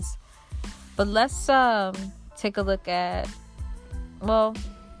guys. But let's take a look at,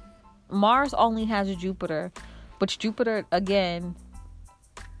 Mars only has Jupiter, which Jupiter, again,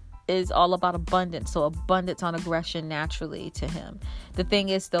 is all about abundance. So abundance on aggression naturally to him. The thing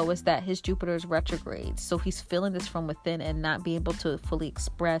is, though, is that his Jupiter is retrograde. So he's feeling this from within and not being able to fully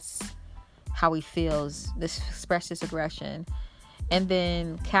express how he feels, express this aggression. And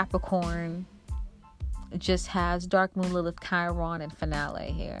then Capricorn just has dark moon Lilith, Chiron, and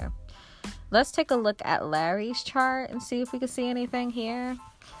finale here. Let's take a look at Larry's chart and see if we can see anything here.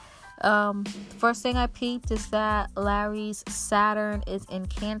 First thing I peeped is that Larry's Saturn is in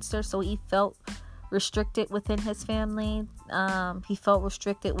Cancer, so he felt restricted within his family. He felt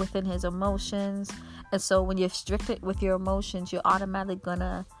restricted within his emotions. And so when you're restricted with your emotions, you're automatically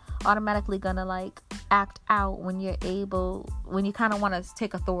gonna automatically gonna like act out when you kind of want to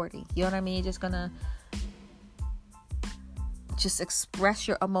take authority. You know what I mean? You're just gonna just express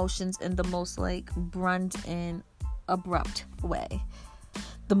your emotions in the most like blunt and abrupt way.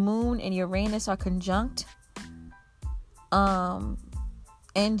 The moon and Uranus are conjunct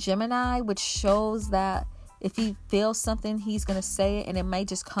in Gemini, which shows that if he feels something, he's gonna say it, and it might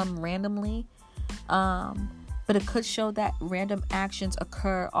just come randomly, but it could show that random actions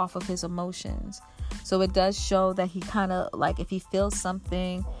occur off of his emotions. So it does show that he kind of like, if he feels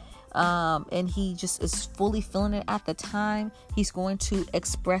something and he just is fully feeling it at the time, he's going to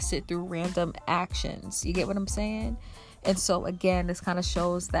express it through random actions. You get what I'm saying? And so again, this kind of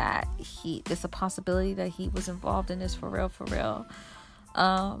shows that there's a possibility that he was involved in this for real.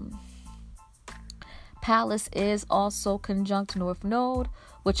 Pallas is also conjunct North Node,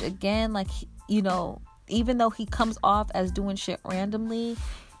 which again, like, you know, even though he comes off as doing shit randomly,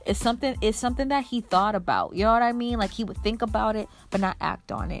 it's something that he thought about. You know what I mean? Like, he would think about it but not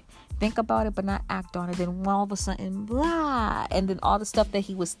act on it. Think about it but not act on it. Then all of a sudden, blah, and then all the stuff that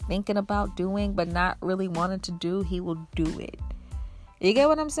he was thinking about doing but not really wanting to do, he will do it. You get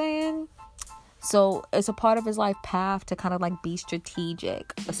what I'm saying? So it's a part of his life path to kind of like be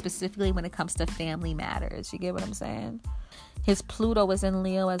strategic, specifically when it comes to family matters. You get what I'm saying? His Pluto is in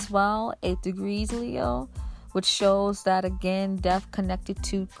Leo as well, 8 degrees Leo, which shows that, again, depth connected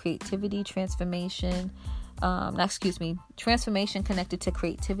to creativity, transformation connected to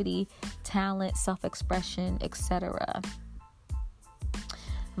creativity, talent, self-expression, etc.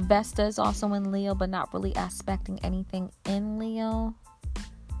 Vesta is also in Leo, but not really aspecting anything in Leo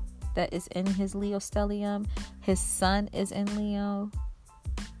that is in his Leo stellium. His sun is in Leo.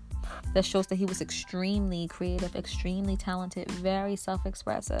 That shows that he was extremely creative, extremely talented, very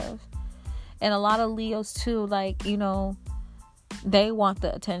self-expressive. And a lot of Leos too, like, you know, they want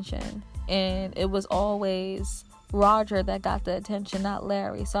the attention. And it was always Roger that got the attention, not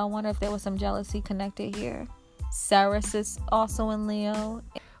Larry. So I wonder if there was some jealousy connected here. Ceres is also in Leo,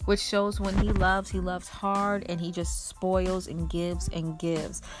 which shows when he loves hard, and he just spoils and gives and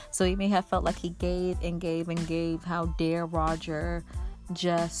gives. So he may have felt like he gave and gave and gave. How dare Roger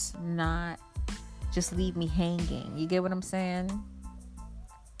just leave me hanging? You get what I'm saying?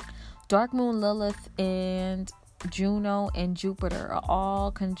 Dark Moon Lilith and Juno and Jupiter are all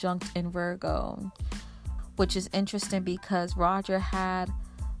conjunct in Virgo, which is interesting because Roger had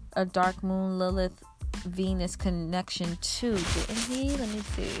a Dark Moon Lilith Venus connection too, didn't he? Let me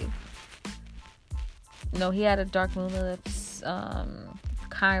see. No, he had a Dark Moon Lilith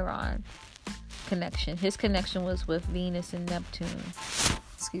Chiron connection. His connection was with Venus and Neptune.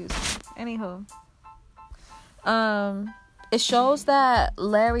 Excuse me. Anywho, it shows that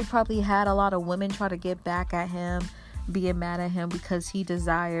Larry probably had a lot of women try to get back at him, being mad at him because he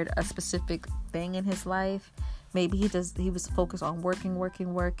desired a specific thing in his life. Maybe he was focused on working,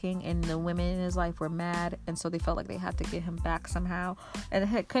 and the women in his life were mad, and so they felt like they had to get him back somehow. And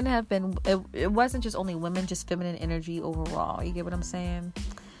it couldn't have been, it wasn't just only women, just feminine energy overall. You get what I'm saying?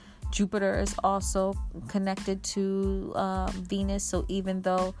 Jupiter is also connected to Venus, so even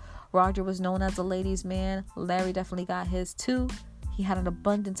though Roger was known as a ladies' man, Larry definitely got his too. He had an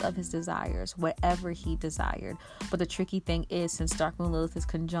abundance of his desires, whatever he desired. But the tricky thing is, since Dark Moon Lilith is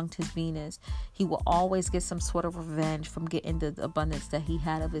conjunct his Venus, he will always get some sort of revenge from getting the abundance that he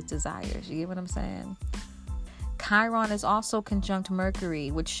had of his desires. You get what I'm saying? Chiron is also conjunct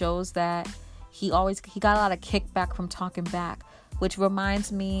Mercury, which shows that he got a lot of kickback from talking back, which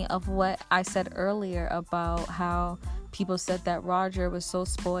reminds me of what I said earlier about how people said that Roger was so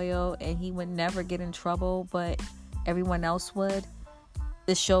spoiled and he would never get in trouble, but everyone else would.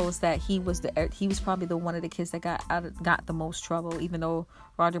 This shows that he was probably the one of the kids that got the most trouble, even though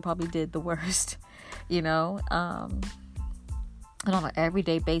Roger probably did the worst, you know, and on an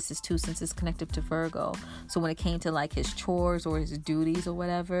everyday basis too, since it's connected to Virgo. So when it came to like his chores or his duties or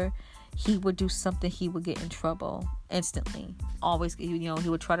whatever, he would do something, he would get in trouble instantly. Always, you know, he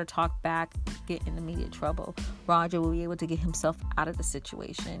would try to talk back, get in immediate trouble. Roger will be able to get himself out of the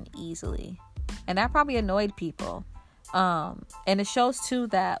situation easily, and that probably annoyed people. And it shows too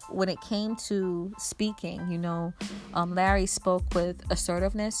that when it came to speaking, you know, Larry spoke with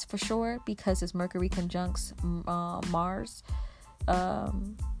assertiveness for sure, because his Mercury conjuncts Mars,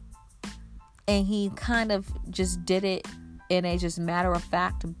 and he kind of just did it in a just matter of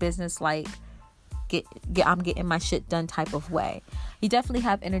fact, business like I'm getting my shit done type of way. He definitely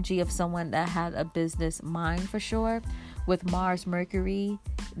have energy of someone that had a business mind for sure. With Mars, Mercury,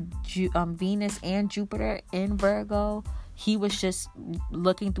 Venus, and Jupiter in Virgo, he was just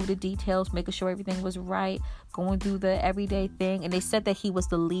looking through the details, making sure everything was right, going through the everyday thing. And they said that he was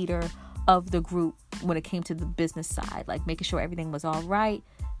the leader of the group when it came to the business side, like making sure everything was all right,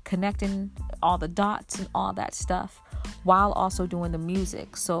 connecting all the dots and all that stuff, while also doing the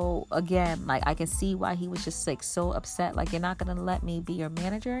music. So again, like, I can see why he was just like so upset, like, you're not gonna let me be your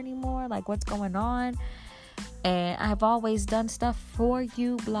manager anymore, like, what's going on? And I've always done stuff for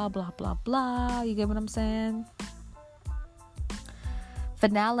you, blah blah blah blah. You get what I'm saying?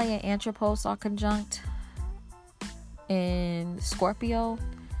 Finale and Anthropos are conjunct in Scorpio,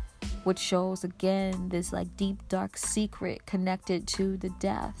 which shows again this like deep dark secret connected to the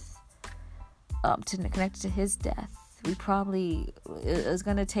death, connected to his death. We probably, it's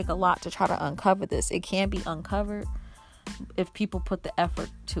going to take a lot to try to uncover this. It can be uncovered if people put the effort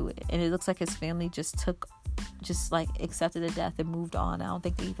to it. And it looks like his family just accepted the death and moved on. I don't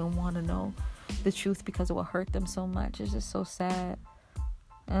think they even want to know the truth because it will hurt them so much. It's just so sad.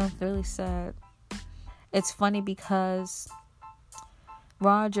 And it's really sad. It's funny because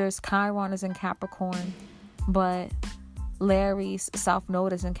Roger's Chiron is in Capricorn, but Larry's South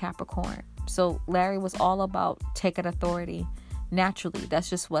Node is in Capricorn. So Larry was all about taking authority naturally. That's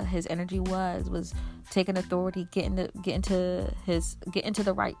just what his energy was taking authority, getting the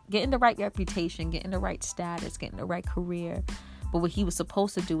right reputation, getting the right status, getting the right career. But what he was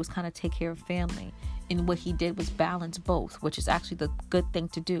supposed to do was kind of take care of family. And what he did was balance both, which is actually the good thing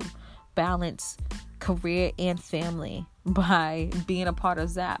to do. Balance career and family by being a part of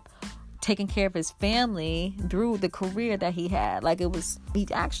ZAP, taking care of his family through the career that he had. Like, he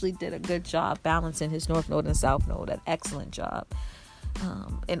actually did a good job balancing his North Node and South Node, an excellent job.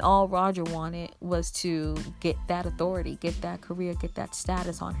 And all Roger wanted was to get that authority, get that career, get that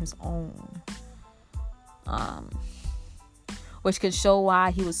status on his own. Which can show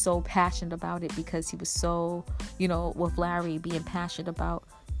why he was so passionate about it, because he was so, with Larry being passionate about,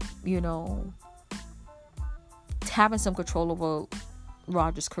 having some control over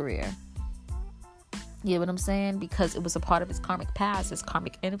Roger's career. You know what I'm saying? Because it was a part of his karmic past, his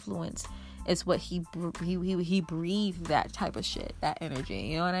karmic influence. It's what he breathed, that type of shit, that energy.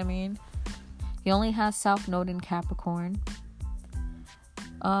 You know what I mean? He only has South Node in Capricorn.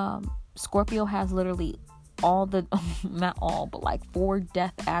 Scorpio has literally not all, but like 4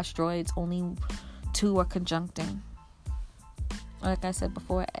 death asteroids. Only 2 are conjuncting. Like I said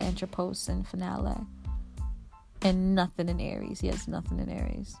before, Anthropos and Finale. And nothing in Aries. He has nothing in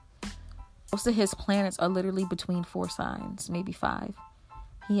Aries. Most of his planets are literally between 4 signs, maybe 5.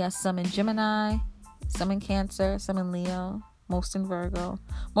 He has some in Gemini, some in Cancer, some in Leo, most in Virgo.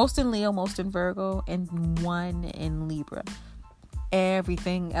 Most in Leo, most in Virgo, and 1 in Libra.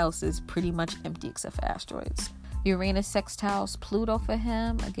 Everything else is pretty much empty except for asteroids. Uranus sextiles Pluto for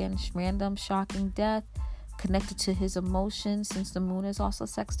him. Again, random, shocking death connected to his emotions, since the moon is also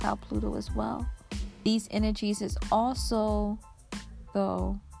sextile Pluto as well. These energies is also,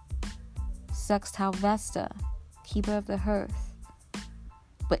 though, sextile Vesta, keeper of the hearth.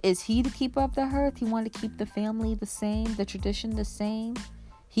 But is he the keeper of the hearth? He wanted to keep the family the same, the tradition the same.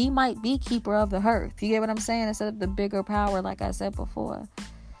 He might be keeper of the hearth. You get what I'm saying? Instead of the bigger power, like I said before.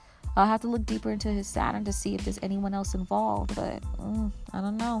 I'll have to look deeper into his Saturn to see if there's anyone else involved. But I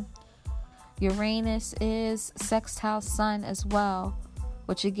don't know. Uranus is sextile Sun as well.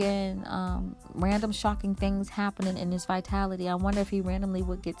 Which again, random shocking things happening in his vitality. I wonder if he randomly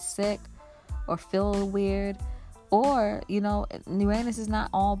would get sick or feel weird. Or, Uranus is not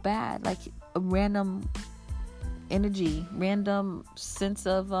all bad. Like a random energy, random sense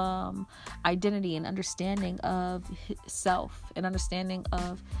of identity and understanding of self, and understanding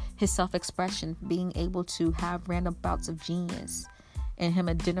of his self-expression, being able to have random bouts of genius, and him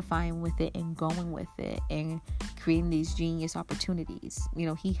identifying with it and going with it and creating these genius opportunities.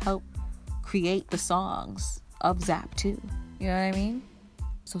 He helped create the songs of ZAP too. You know what I mean?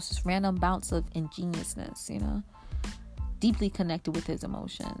 So it's just random bouts of ingeniousness, deeply connected with his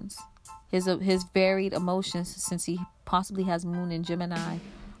emotions. His varied emotions, since he possibly has moon in Gemini,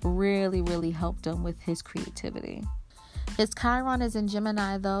 really, really helped him with his creativity. His Chiron is in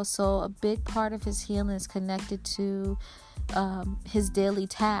Gemini, though, so a big part of his healing is connected to his daily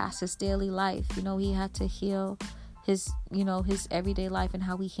tasks, his daily life. He had to heal his everyday life and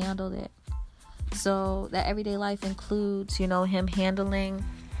how he handled it. So that everyday life includes, him handling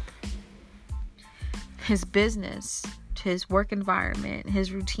his business, his work environment,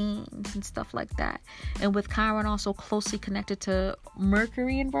 his routines and stuff like that. And with Chiron also closely connected to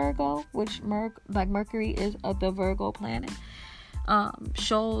Mercury in Virgo, which Mercury is the Virgo planet,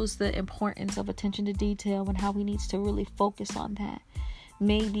 shows the importance of attention to detail and how he needs to really focus on that.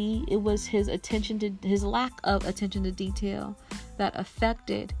 maybe it was his lack of attention to detail that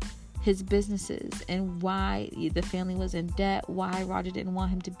affected his businesses, and why the family was in debt, why Roger didn't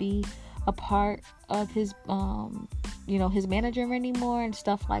want him to be a part of his his manager anymore and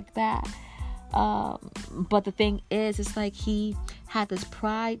stuff like that. But the thing is, it's like he had this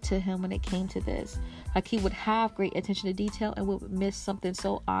pride to him when it came to this. Like, he would have great attention to detail and would miss something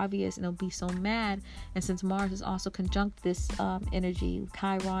so obvious, and he'll be so mad. And since Mars is also conjunct this energy,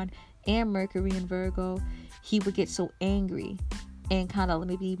 Chiron and Mercury in Virgo, he would get so angry and kind of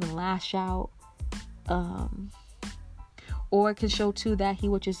maybe even lash out. Or it can show too that he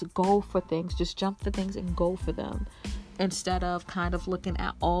would just go for things, just jump for things and go for them, instead of kind of looking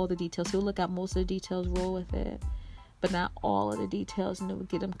at all the details. He'll look at most of the details, roll with it, but not all of the details, and it would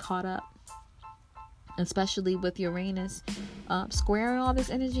get him caught up. Especially with Uranus squaring all this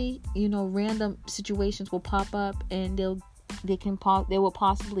energy, random situations will pop up, and they will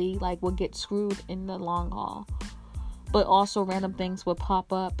possibly will get screwed in the long haul. But also random things will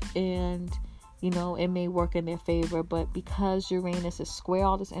pop up, and it may work in their favor. But because Uranus is square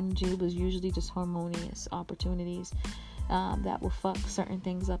all this energy, it was usually just harmonious opportunities that will fuck certain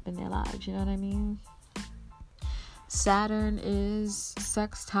things up in their lives. You know what I mean? Saturn is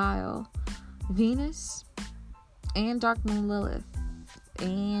sextile Venus and Dark Moon Lilith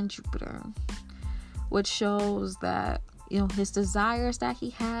and Jupiter, which shows that his desires that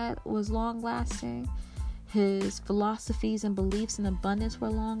he had was long lasting. His philosophies and beliefs in abundance were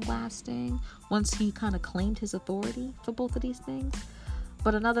long lasting once he kind of claimed his authority for both of these things.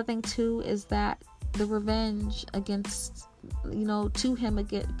 But another thing too is that the revenge against to him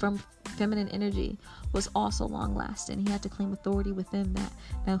again from feminine energy was also long lasting. He had to claim authority within that.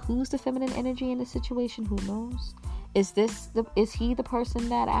 Now, who's the feminine energy in this situation? Who knows? Is he the person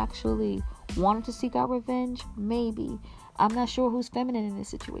that actually wanted to seek out revenge? Maybe. I'm not sure who's feminine in this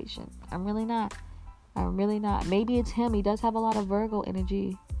situation. I'm really not. Maybe it's him. He does have a lot of Virgo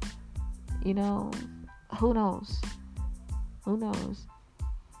energy. Who knows?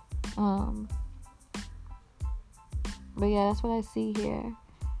 But yeah, that's what I see here.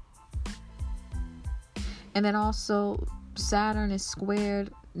 And then also Saturn is squared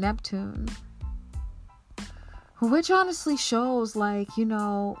Neptune, which honestly shows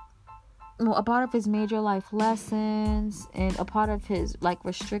a part of his major life lessons and a part of his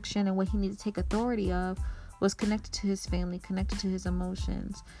restriction and what he needed to take authority of was connected to his family, connected to his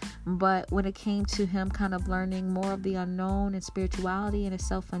emotions. But when it came to him kind of learning more of the unknown and spirituality and his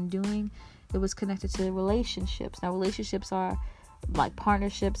self-undoing, it was connected to relationships. Now, relationships are like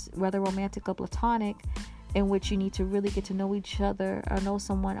partnerships, whether romantic or platonic, in which you need to really get to know each other or know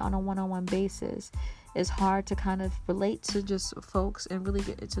someone on a one-on-one basis. It's hard to kind of relate to just folks and really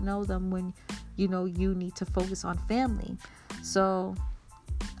get to know them when you need to focus on family. So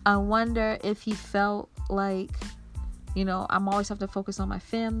I wonder if he felt I'm always have to focus on my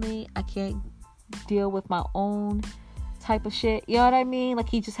family. I can't deal with my own type of shit. You know what I mean?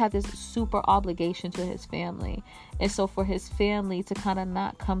 He just had this super obligation to his family. And so for his family to kind of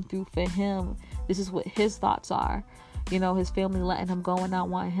not come through for him, this is what his thoughts are. His family letting him go and not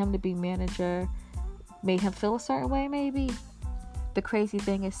wanting him to be manager made him feel a certain way, maybe. The crazy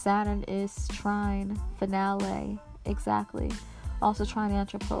thing is Saturn is trine finale. Exactly. Also trine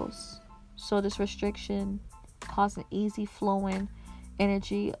Anthropos. So this restriction caused an easy flowing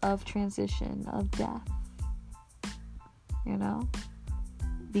energy of transition, of death.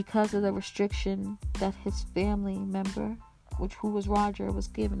 Because of the restriction that his family member, who was Roger, was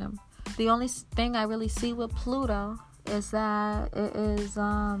giving him. The only thing I really see with Pluto is that it is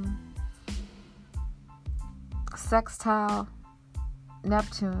sextile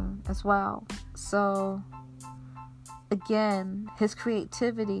Neptune as well. So again, his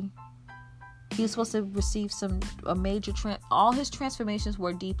creativity, he was supposed to receive a major all his transformations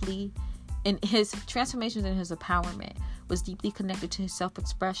were deeply, in his transformations and his empowerment was deeply connected to his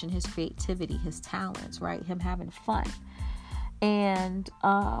self-expression, his creativity, his talents, right? Him having fun. And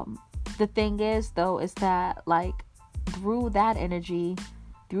the thing is though, is that through that energy,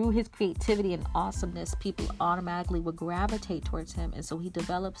 through his creativity and awesomeness, people automatically would gravitate towards him. And so he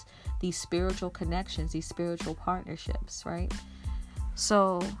develops these spiritual connections, these spiritual partnerships, right?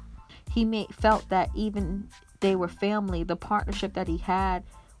 So he felt that even they were family, the partnership that he had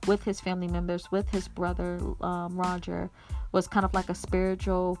with his family members, with his brother Roger, was kind of like a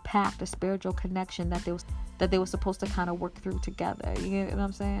spiritual pact, a spiritual connection that they were supposed to kind of work through together. You know what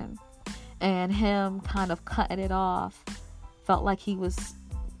I'm saying? And him kind of cutting it off felt like he was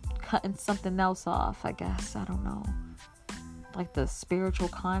cutting something else off, I guess. I don't know. The spiritual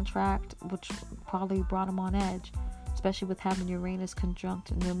contract, which probably brought him on edge. especially with having Uranus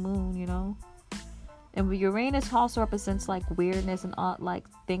conjunct the moon, you know. And Uranus also represents like weirdness and like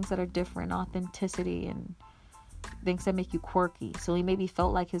things that are different, authenticity, and things that make you quirky. So he maybe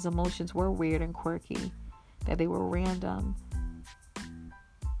felt like his emotions were weird and quirky, that they were random,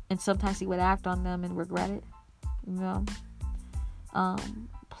 and sometimes he would act on them and regret it, you know.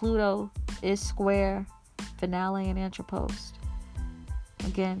 Pluto is square finale and Anthropos.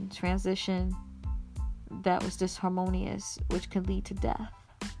 Again, transition that was disharmonious, which can lead to death.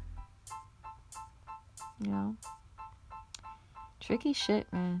 You know? Tricky shit,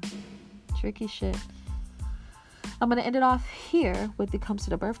 man. Tricky shit. I'm going to end it off here when it comes to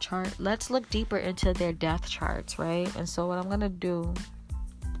the birth chart. Let's look deeper into their death charts, right? And so what I'm going to do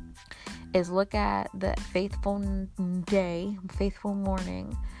is look at the faithful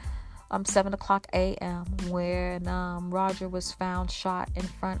morning, 7 o'clock a.m., when Roger was found shot in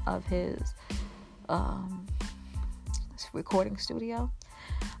front of his recording studio.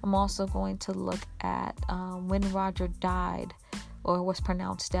 I'm also going to look at when Roger died or was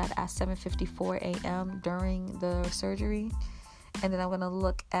pronounced dead at 7:54 a.m. during the surgery. And then I'm going to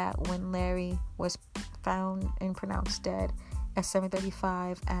look at when Larry was found and pronounced dead at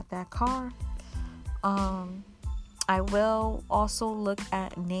 7:35 at that car. I will also look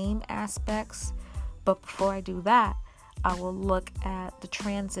at name aspects, but before I do that, I will look at the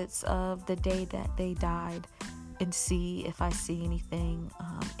transits of the day that they died and see if I see anything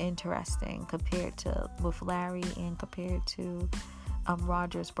interesting compared to with Larry and compared to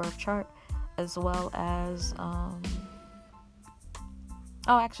Roger's birth chart, as well as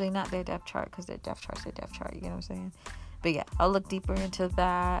actually not their death chart, because their death chart's their death chart, you know what I'm saying? But yeah, I'll look deeper into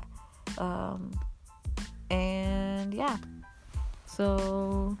that. And yeah,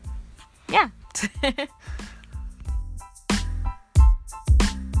 so yeah.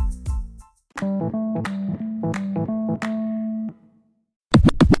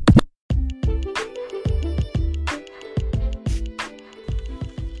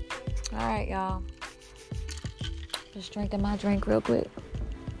 All right, y'all, just drinking my drink real quick.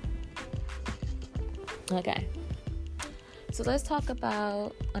 Okay, so let's talk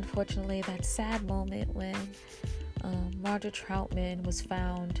about, unfortunately, that sad moment when Roger Troutman was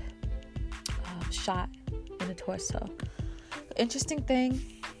found shot in the torso. The interesting thing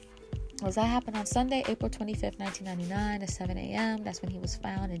was that happened on Sunday, April 25th, 1999 at 7 a.m. That's when he was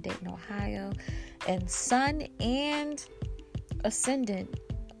found in Dayton, Ohio. And Sun and Ascendant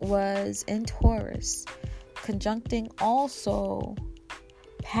was in Taurus, conjuncting also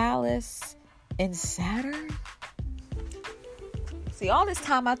Pallas and Saturn. See, all this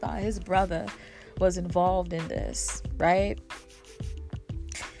time I thought his brother was involved in this, right?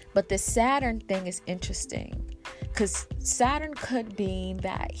 But the Saturn thing is interesting, because Saturn could be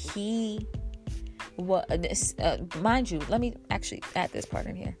that he was, mind you, let me actually add this part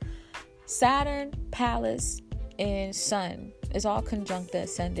in here. Saturn, Pallas, and Sun is all conjunct the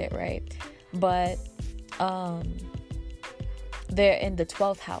ascendant, right? But they're in the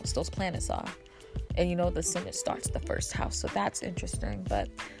 12th house, those planets are. And you know, the ascendant starts the first house, so that's interesting. But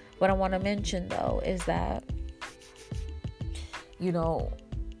what I want to mention, though, is that, you know,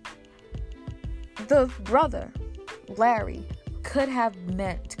 the brother, Larry, could have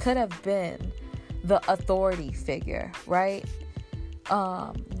been the authority figure, right?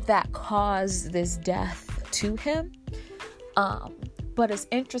 That caused this death to him. But it's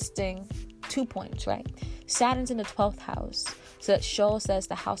interesting, 2 points, right? Saturn's in the 12th house, so it shows us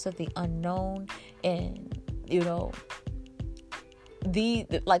the house of the unknown, and, you know, these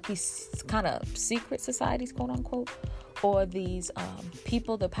kind of secret societies, quote unquote, or these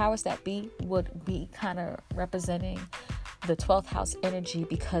people, the powers that be, would be kind of representing the 12th house energy,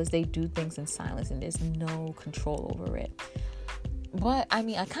 because they do things in silence and there's no control over it. But I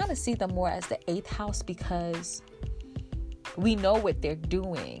mean, I kind of see them more as the 8th house, because we know what they're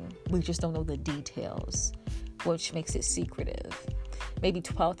doing, we just don't know the details, which makes it secretive. Maybe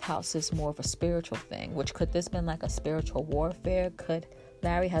 12th house is more of a spiritual thing, which could this been like a spiritual warfare? Could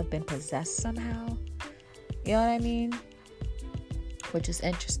Larry have been possessed somehow? You know what I mean? Which is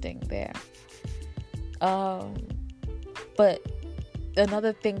interesting there. But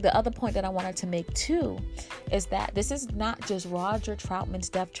another thing, the other point that I wanted to make too, is that this is not just Roger Troutman's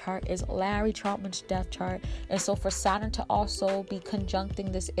death chart, it's Larry Troutman's death chart. And so for Saturn to also be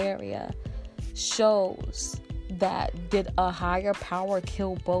conjuncting this area shows that, did a higher power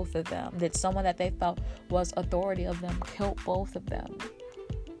kill both of them? Did someone that they felt was authority of them kill both of them?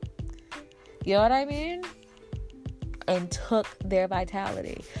 You know what I mean? And took their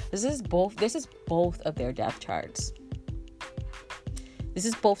vitality. This is both of their death charts. This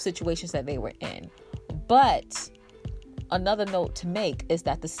is both situations that they were in. But another note to make is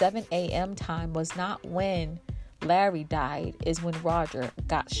that the 7 a.m. time was not when Larry died, is when Roger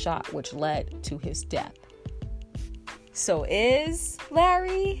got shot, which led to his death. So is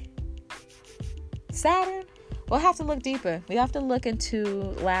Larry Saturn? We'll have to look deeper. We have to look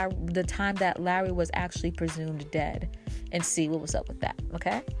into the time that Larry was actually presumed dead and see what was up with that,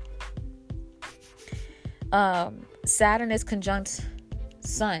 okay? Saturn is conjunct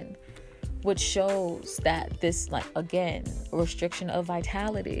Sun, which shows that this, like, again, a restriction of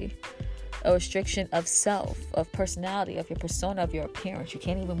vitality, a restriction of self, of personality, of your persona, of your appearance. You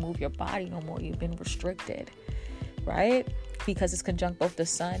can't even move your body no more. You've been restricted, right? Because it's conjunct both the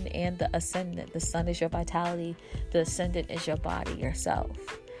sun and the ascendant. The sun is your vitality. The ascendant is your body, yourself.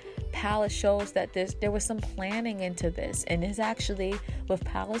 Pallas shows that there was some planning into this. And it's actually, with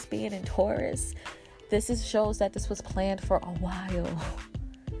Pallas being in Taurus, shows that this was planned for a while.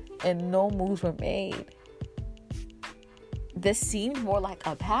 And no moves were made. This seemed more like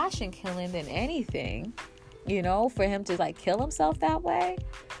a passion killing than anything, for him to, like, kill himself that way.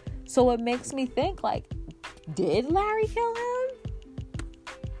 So it makes me think, like, did Larry kill him?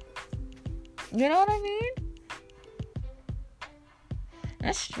 You know what I mean?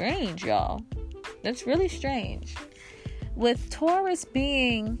 That's strange, y'all. That's really strange. With Taurus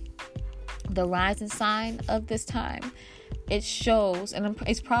being the rising sign of this time, it shows, and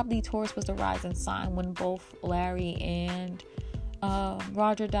it's probably Taurus was the rising sign when both Larry and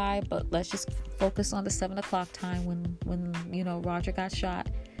Roger died, but let's just focus on the 7 o'clock time when Roger got shot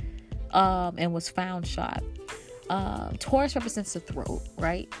and was found shot. Taurus represents the throat,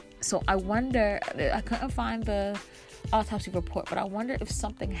 right? So I wonder, I couldn't find the autopsy report, but I wonder if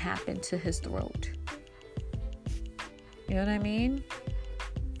something happened to his throat. You know what I mean?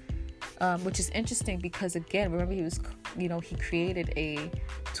 Which is interesting because, again, remember he created a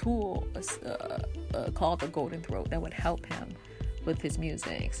tool called the Golden Throat that would help him with his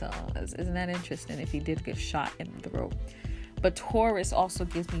music. So isn't that interesting if he did get shot in the throat? But Taurus also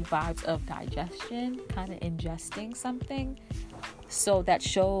gives me vibes of digestion, kind of ingesting something. So that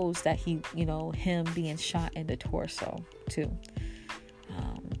shows that him being shot in the torso too.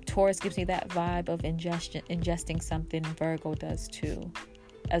 Taurus gives me that vibe of ingesting something. Virgo does too,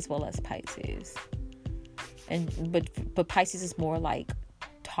 as well as Pisces. But Pisces is more like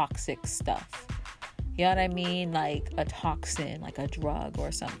toxic stuff. You know what I mean? Like a toxin, like a drug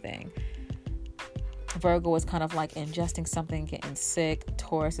or something. Virgo is kind of like ingesting something, getting sick.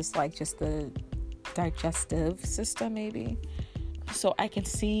 Taurus is like just the digestive system, maybe. So I can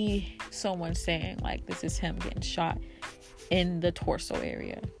see someone saying, like, this is him getting shot in the torso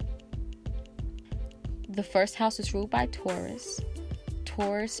area. The first house is ruled by Taurus.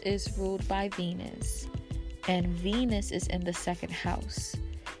 Taurus is ruled by Venus. And Venus is in the second house,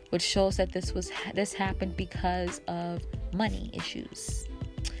 which shows that this happened because of money issues,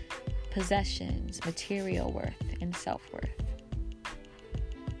 possessions, material worth, and self-worth.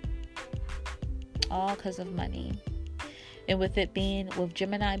 All because of money. And with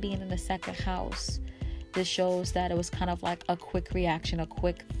Gemini being in the second house, this shows that it was kind of like a quick reaction, a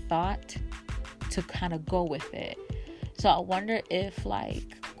quick thought to kind of go with it. So I wonder if,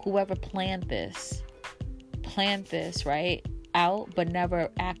 like, whoever planned this, right, out, but never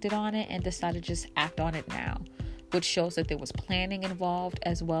acted on it and decided to just act on it now, which shows that there was planning involved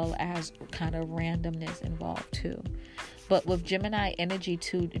as well as kind of randomness involved too. But with Gemini energy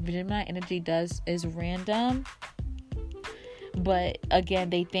too, Gemini energy is random, but again,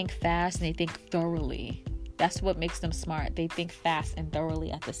 they think fast and they think thoroughly. That's what makes them smart. They think fast and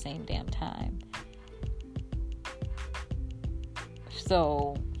thoroughly at the same damn time.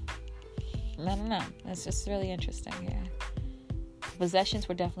 So I don't know. It's just really interesting here. Possessions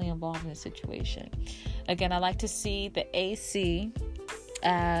were definitely involved in the situation. Again, I like to see the AC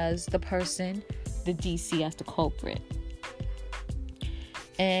as the person, the DC as the culprit.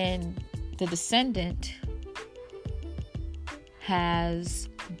 And the descendant has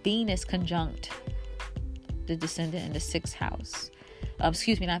Venus conjunct the descendant in the 6th house.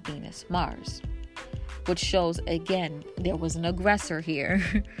 Not Venus, Mars. Which shows, again, there was an aggressor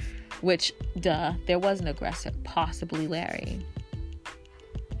here. Which, there was an aggressor, possibly Larry.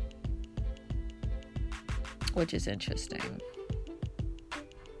 Which is interesting.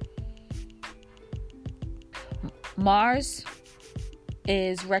 Mars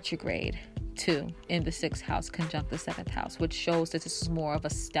is retrograde too in the 6th house, conjunct the 7th house, which shows that this is more of a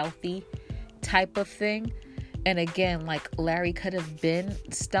stealthy type of thing. And again, like, Larry could have been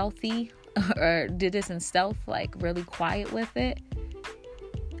stealthy or did this in stealth, like really quiet with it.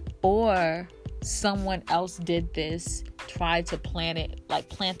 Or someone else did this, tried to plant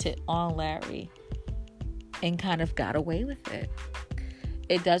it on Larry. and kind of got away with it.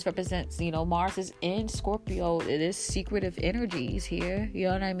 It does represent, Mars is in Scorpio. It is secretive energies here. You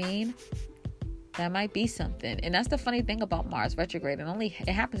know what I mean? That might be something. And that's the funny thing about Mars retrograde. It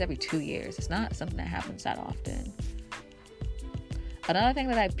happens every 2 years. It's not something that happens that often. Another thing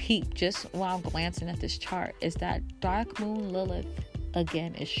that I peeped just while glancing at this chart is that dark moon Lilith,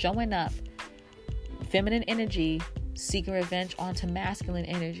 again, is showing up. Feminine energy seeking revenge onto masculine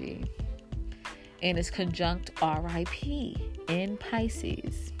energy. And it's conjunct RIP in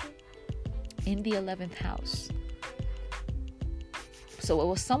Pisces in the 11th house. So it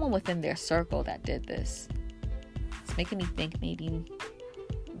was someone within their circle that did this. It's making me think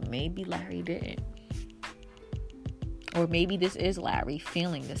maybe Larry didn't. Or maybe this is Larry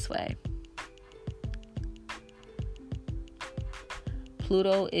feeling this way.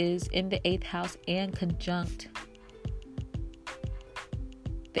 Pluto is in the 8th house and conjunct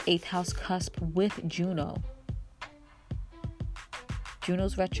the 8th house cusp with Juno.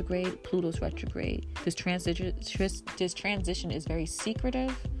 Juno's retrograde, Pluto's retrograde. This transition is very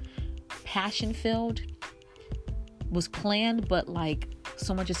secretive, passion-filled, was planned, but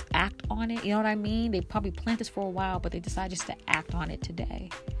someone just act on it. You know what I mean? They probably planned this for a while, but they decided just to act on it today.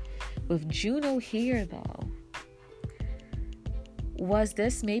 With Juno here, though, was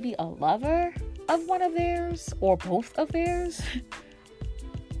this maybe a lover of one of theirs or both of theirs?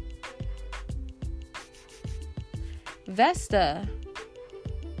 Vesta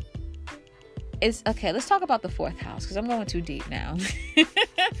is okay. Let's talk about the 4th house because I'm going too deep now.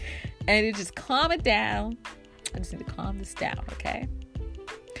 And you just calm it down. I just need to calm this down, okay?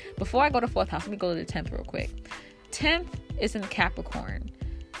 Before I go to 4th house, let me go to the 10th real quick. 10th is in Capricorn,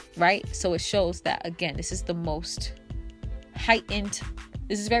 right? So it shows that, again, this is the most heightened.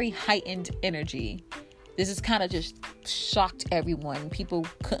 This is very heightened energy. This is kind of just shocked everyone. People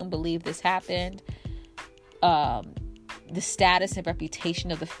couldn't believe this happened. The status and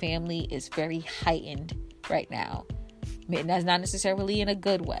reputation of the family is very heightened right now. And that's not necessarily in a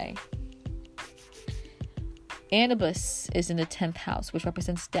good way. Anubis is in the 10th house, which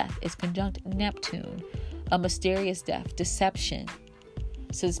represents death. It's conjunct Neptune, a mysterious death, deception.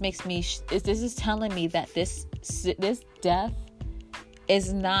 So this makes me, this is telling me that this death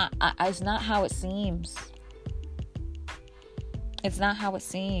is not how it seems. It's not how it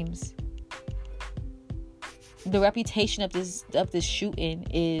seems. The reputation of this shooting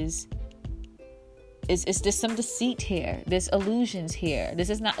is there's some deceit here. There's illusions here.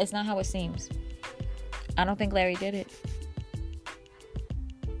 It's not how it seems. I don't think Larry did it.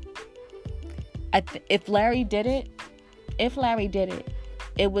 If Larry did it,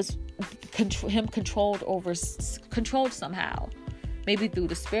 it was him controlled somehow. Maybe through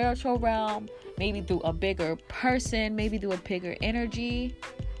the spiritual realm, maybe through a bigger person, maybe through a bigger energy,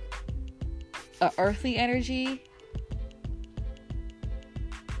 a earthly energy.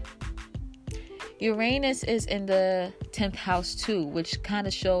 Uranus is in the 10th house too, which kind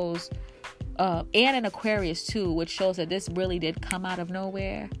of shows, and in Aquarius too, which shows that this really did come out of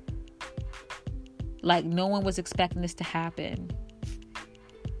nowhere. Like no one was expecting this to happen.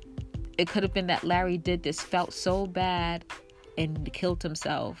 It could have been that Larry did this, felt so bad, and killed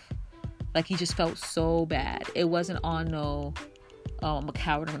himself. Like he just felt so bad. It wasn't on no, oh, I'm a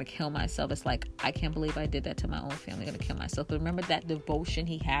coward, I'm going to kill myself. It's like, I can't believe I did that to my own family. I'm going to kill myself. But remember that devotion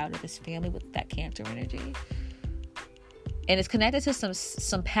he had with his family with that Cancer energy. And it's connected to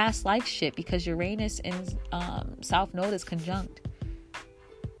some past life shit because Uranus in South Node is conjunct.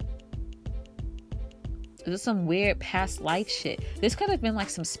 There's some weird past life shit. This could have been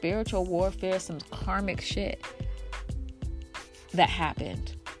like some spiritual warfare, some karmic shit that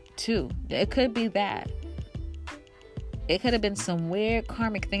happened too. It could be that. It could have been some weird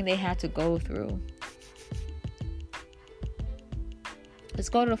karmic thing they had to go through. Let's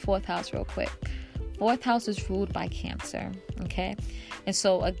go to the 4th house real quick. 4th house is ruled by Cancer, okay? And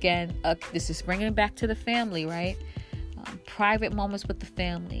so again, this is bringing it back to the family, right? Private moments with the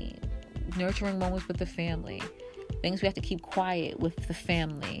family, nurturing moments with the family, things we have to keep quiet with the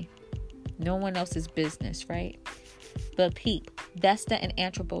family. No one else's business, right? But peep, Vesta and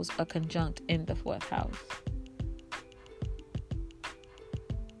Anthropos are conjunct in the 4th house.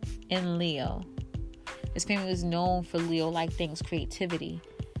 In Leo. This family is known for Leo-like things, creativity,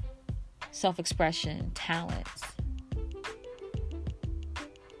 self-expression, talents.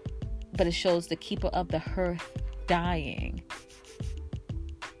 But it shows the keeper of the hearth dying.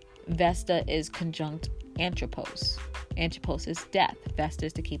 Vesta is conjunct Anthropos. Anthropos is death. Vesta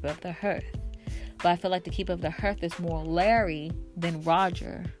is the keeper of the hearth. But I feel like the keeper of the hearth is more Larry than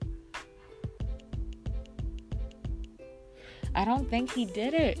Roger. I don't think he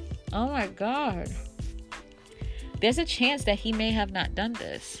did it. Oh my God. There's a chance that he may have not done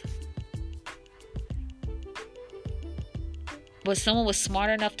this, but someone was smart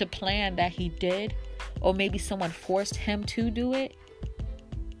enough to plan that he did, or maybe someone forced him to do it.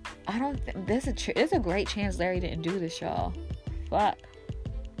 I don't think there's a great chance Larry didn't do this, y'all. Fuck.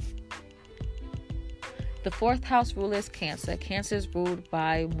 The 4th house ruler is Cancer. Cancer is ruled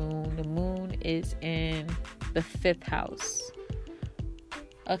by Moon. The Moon is in the 5th house.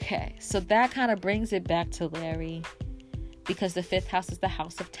 Okay, so that kind of brings it back to Larry, because the 5th house is the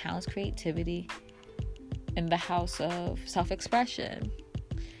house of talents, creativity, and the house of self-expression.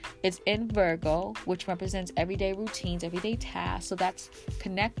 It's in Virgo, which represents everyday routines, everyday tasks. So that's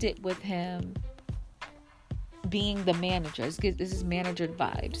connected with him being the manager. This is manager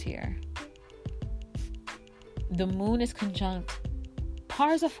vibes here. The Moon is conjunct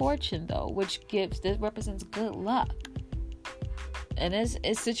Pars of Fortune, though, which represents good luck. And this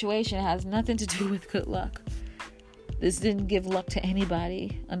situation has nothing to do with good luck. This didn't give luck to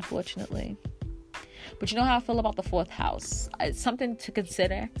anybody, unfortunately. But you know how I feel about the 4th house. It's something to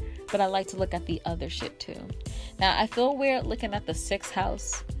consider, but I like to look at the other shit too. Now, I feel weird looking at the 6th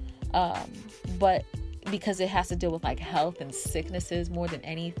house, but because it has to deal with like health and sicknesses more than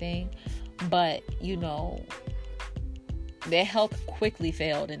anything. But, you know, their health quickly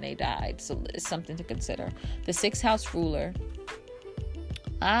failed and they died. So it's something to consider. The 6th house ruler.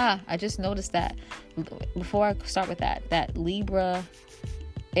 I just noticed that before I start with that Libra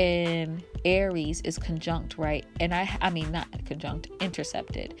and Aries is conjunct, right? And I mean not conjunct,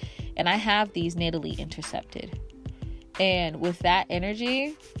 intercepted. And I have these natally intercepted. And with that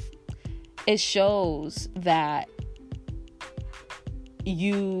energy, it shows that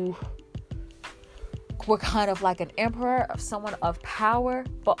you were kind of like an emperor, of someone of power,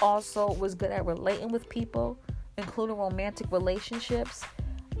 but also was good at relating with people, including romantic relationships.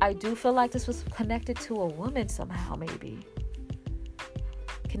 I do feel like this was connected to a woman somehow, maybe.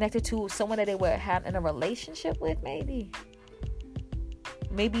 Connected to someone that they were having in a relationship with, maybe.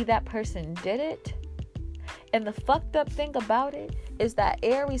 Maybe that person did it. And the fucked up thing about it is that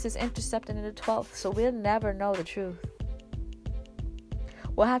Aries is intercepted in the 12th, so we'll never know the truth.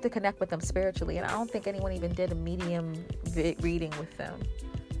 We'll have to connect with them spiritually, and I don't think anyone even did a medium reading with them.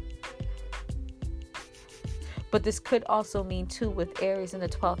 But this could also mean, too, with Aries in the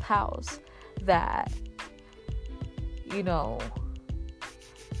 12th house, that, you know,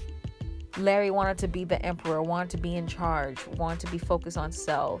 Larry wanted to be the emperor, wanted to be in charge, wanted to be focused on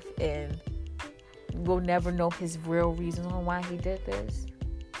self, and we'll never know his real reasons on why he did this.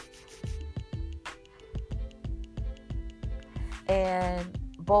 And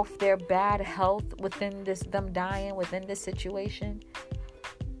both their bad health within this, them dying within this situation,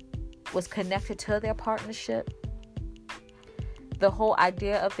 was connected to their partnership. The whole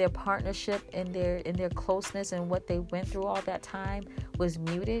idea of their partnership and their closeness and what they went through all that time was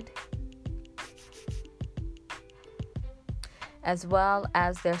muted, as well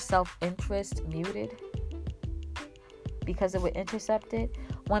as their self-interest muted because it was intercepted.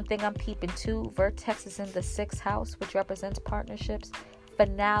 One thing I'm peeping too, Vertex is in the 6th house, which represents partnerships.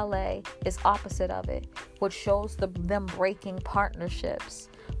 Finale is opposite of it, which shows them breaking partnerships,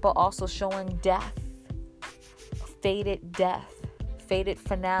 but also showing death, fated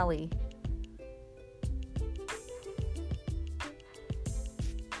finale.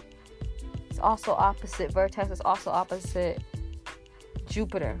 It's also opposite, Vertex is also opposite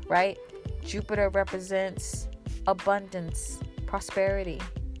Jupiter, right? Jupiter represents abundance, prosperity,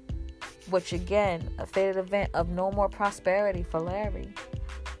 which again, a fated event of no more prosperity for Larry.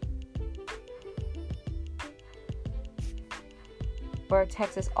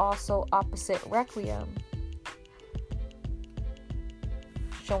 Vertex is also opposite Requiem,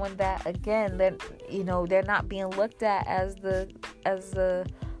 showing that again, that, you know, they're not being looked at as the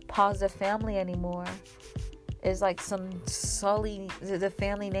positive family anymore. It's like some the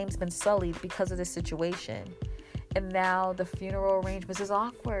family name's been sullied because of this situation. And now the funeral arrangements is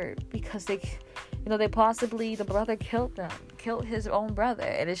awkward because the brother killed his own brother,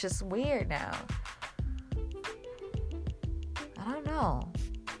 and it's just weird now. I don't know.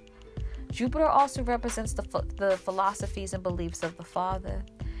 Jupiter also represents the philosophies and beliefs of the father.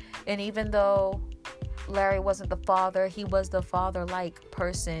 And even though Larry wasn't the father, he was the father-like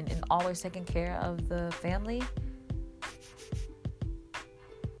person and always taking care of the family.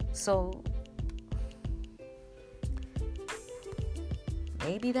 So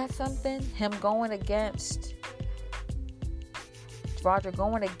maybe that's something. Him going against Roger,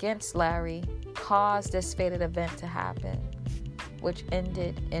 going against Larry, caused this fated event to happen, which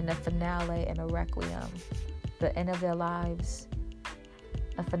ended in a finale and a requiem, the end of their lives,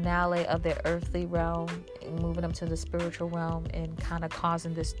 a finale of their earthly realm, moving them to the spiritual realm and kind of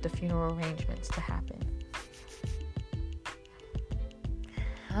causing the funeral arrangements to happen.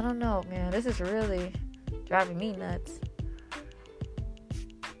 I don't know, man. This is really driving me nuts.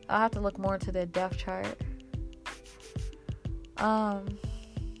 I'll have to look more into their death chart.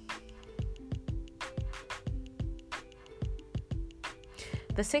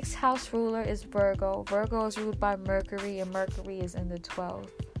 The 6th house ruler is Virgo. Virgo is ruled by Mercury, and Mercury is in the 12th,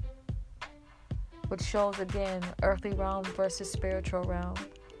 which shows again earthly realm versus spiritual realm.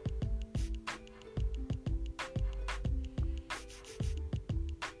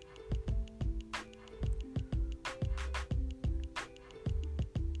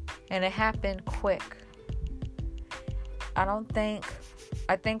 And it happened quick.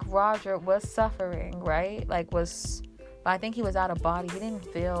 I think Roger was suffering, right? But I think he was out of body. He didn't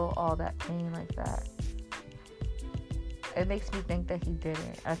feel all that pain like that. It makes me think that he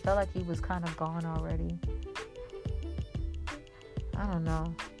didn't. I felt like he was kind of gone already. I don't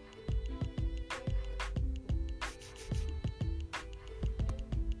know.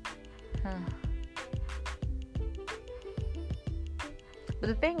 But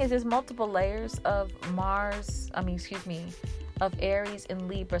the thing is, there's multiple layers of of Aries and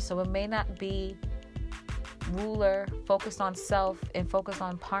Libra. So it may not be ruler focused on self and focused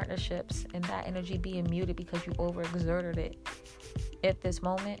on partnerships and that energy being muted because you overexerted it at this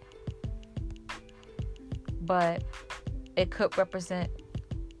moment. But it could represent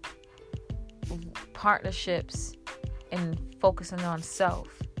partnerships and focusing on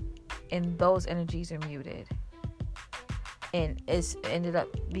self, and those energies are muted. And it's ended up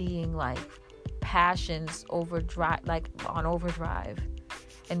being like passions on overdrive.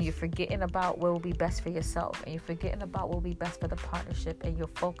 And you're forgetting about what will be best for yourself. And you're forgetting about what will be best for the partnership. And you're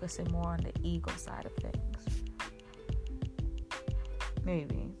focusing more on the ego side of things.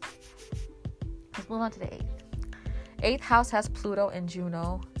 Maybe. Let's move on to the 8th. 8th house has Pluto and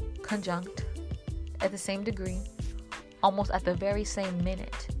Juno conjunct at the same degree. Almost at the very same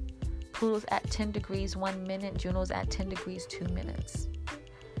minute. Pluto's at 10 degrees 1 minute. Juno's at 10 degrees 2 minutes.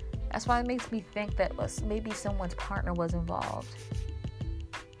 That's why it makes me think that maybe someone's partner was involved.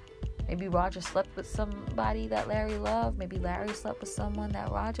 Maybe Roger slept with somebody that Larry loved. Maybe Larry slept with someone that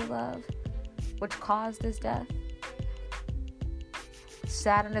Roger loved, which caused his death.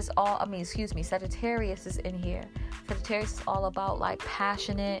 Sagittarius is in here. Sagittarius is all about like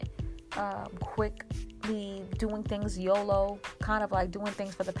passionate, quickly doing things YOLO, kind of like doing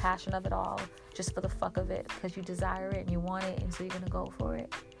things for the passion of it all, just for the fuck of it, because you desire it and you want it, and so you're gonna go for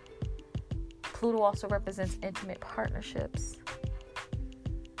it. Pluto also represents intimate partnerships,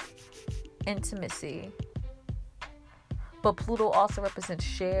 intimacy, but Pluto also represents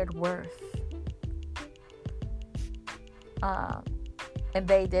shared worth. And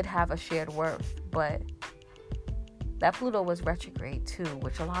they did have a shared worth, but that Pluto was retrograde too,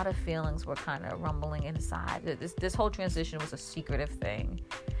 which a lot of feelings were kind of rumbling inside. This whole transition was a secretive thing.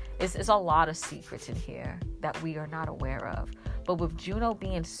 It's a lot of secrets in here that we are not aware of. But with Juno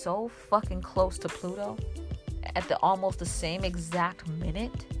being so fucking close to Pluto at almost the same exact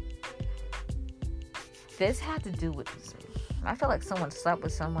minute, this had to do with, I feel like someone slept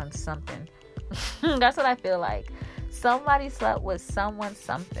with someone something. That's what I feel like. Somebody slept with someone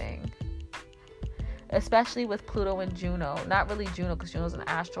something. Especially with Pluto and Juno. Not really Juno because Juno's an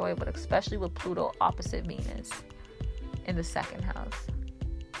asteroid, but especially with Pluto opposite Venus in the 2nd house.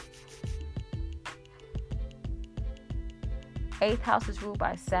 8th house is ruled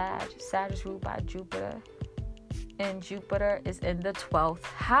by Sag. Sag is ruled by Jupiter. And Jupiter is in the 12th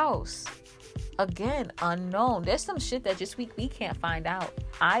house. Again, unknown. There's some shit that just we can't find out.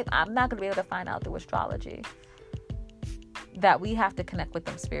 I'm not going to be able to find out through astrology. That we have to connect with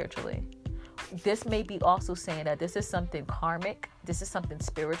them spiritually. This may be also saying that this is something karmic. This is something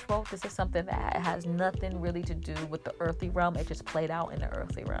spiritual. This is something that has nothing really to do with the earthly realm. It just played out in the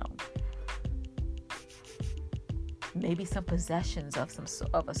earthly realm. Maybe some possessions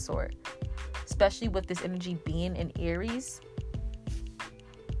of a sort. Especially with this energy being in Aries.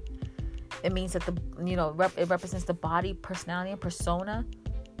 It means that it represents the body, personality, and persona.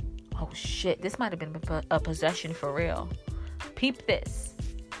 Oh shit, this might have been a possession for real. Peep this.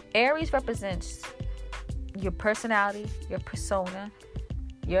 Aries represents your personality, your persona,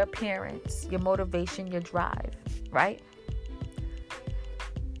 your appearance, your motivation, your drive, right?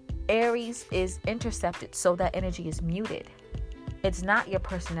 Aries is intercepted, so that energy is muted. It's not your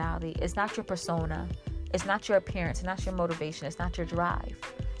personality. It's not your persona. It's not your appearance. It's not your motivation. It's not your drive.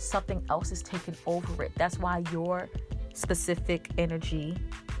 Something else is taking over it. That's why your specific energy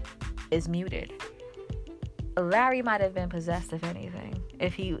is muted. Larry might have been possessed, if anything.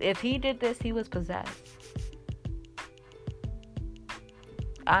 If he did this, he was possessed.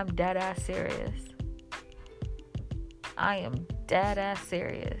 I'm dead ass serious. I am dead ass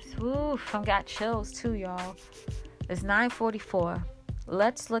serious. Oof, I got chills too, y'all. It's 9:44.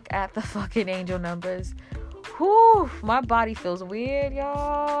 Let's look at the fucking angel numbers. Whew, my body feels weird,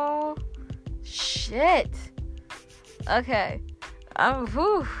 y'all. Shit. Okay.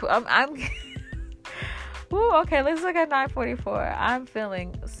 Whew, Woo, okay, let's look at 9:44. I'm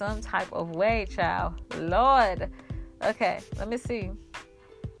feeling some type of way, child. Lord. Okay, let me see.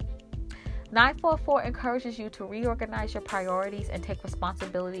 944 encourages you to reorganize your priorities and take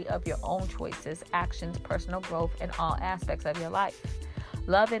responsibility of your own choices, actions, personal growth, in all aspects of your life.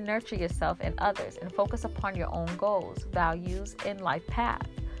 Love and nurture yourself and others, and focus upon your own goals, values, and life path.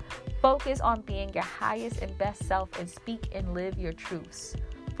 Focus on being your highest and best self and speak and live your truths.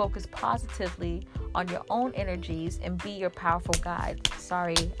 Focus positively on your own energies and be your powerful guide.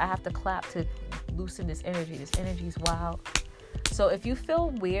 Sorry, I have to clap to loosen this energy. This energy is wild. So if you feel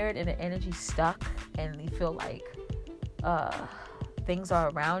weird and the energy's stuck and you feel like things are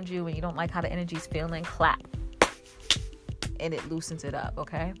around you and you don't like how the energy's feeling, clap. And it loosens it up,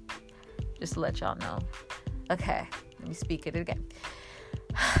 okay? Just to let y'all know. Okay, let me speak it again.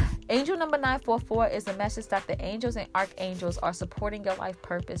 Angel number 944 is a message that the angels and archangels are supporting your life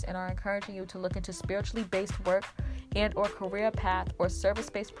purpose and are encouraging you to look into spiritually based work and or career path or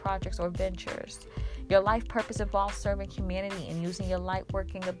service-based projects or ventures. Your life purpose involves serving humanity and using your light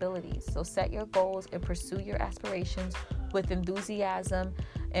working abilities. So set your goals and pursue your aspirations with enthusiasm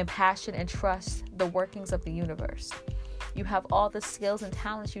and passion and trust the workings of the universe. You have all the skills and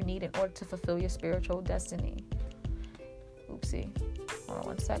talents you need in order to fulfill your spiritual destiny. Oopsie. Hold on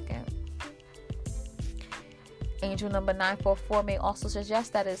one second. Angel number 944 may also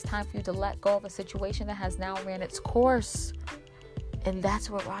suggest that it is time for you to let go of a situation that has now ran its course. And that's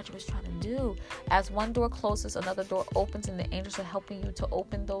what Roger was trying to do. As one door closes, another door opens, and the angels are helping you to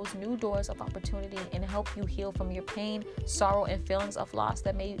open those new doors of opportunity and help you heal from your pain, sorrow, and feelings of loss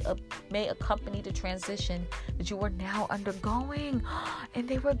that may accompany the transition that you are now undergoing. And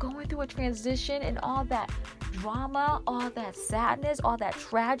they were going through a transition, and all that drama, all that sadness, all that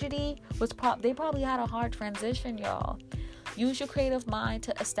tragedy they probably had a hard transition, y'all. Use your creative mind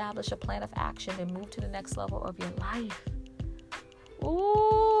to establish a plan of action and move to the next level of your life.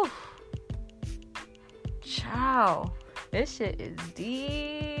 Ooh, child, this shit is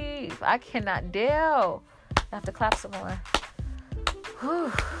deep. I cannot deal. I have to clap some more.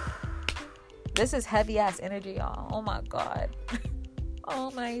 Whew. This is heavy ass energy, y'all. Oh my god.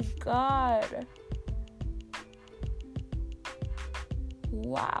 Oh my god.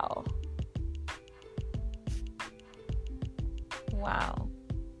 Wow. Wow.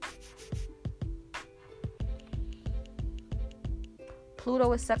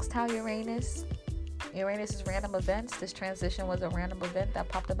 Pluto is sextile Uranus. Uranus is random events. This transition was a random event that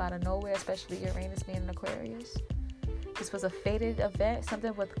popped up out of nowhere, especially Uranus being an Aquarius. This was a fated event,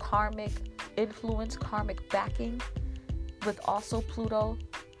 something with karmic influence, karmic backing, with also Pluto,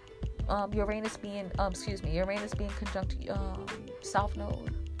 Uranus being conjunct South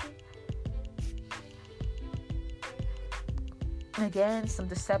Node. Again, some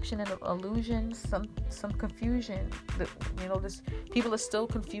deception and illusions, some confusion. People are still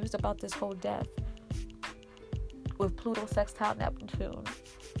confused about this whole death with Pluto sextile Neptune.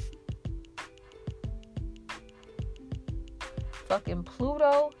 Fucking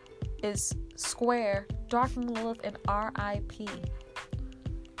Pluto is square Dark Lilith and RIP.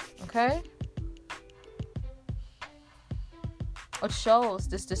 Okay? It shows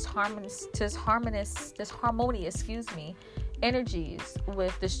this harmonious energies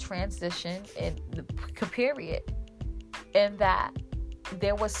with this transition in the period, and that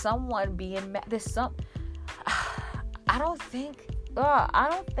there was someone being I don't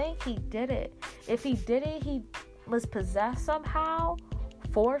think he did it. If he did it, he was possessed somehow,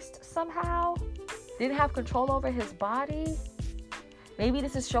 forced somehow, didn't have control over his body. Maybe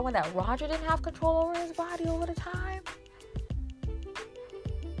this is showing that Roger didn't have control over his body over the time.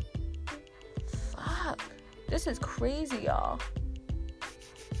 Fuck. This is crazy, y'all.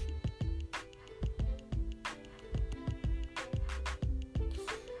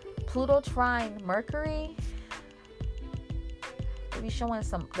 Pluto trine Mercury. Maybe showing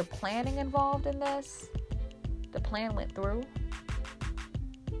the planning involved in this. The plan went through.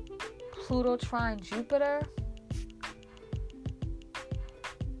 Pluto trine Jupiter.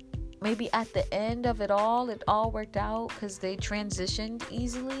 Maybe at the end of it all worked out because they transitioned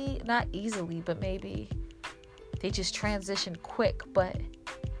easily. Not easily, but maybe they just transitioned quick. But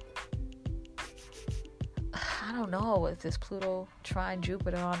I don't know if this Pluto trine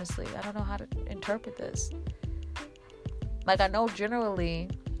Jupiter, honestly. I don't know how to interpret this. Like, I know generally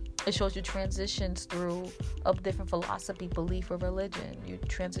it shows you transitions through a different philosophy, belief, or religion. You're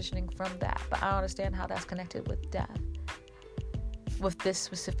transitioning from that. But I don't understand how that's connected with death. With this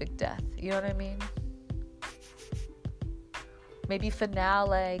specific death. You know what I mean? Maybe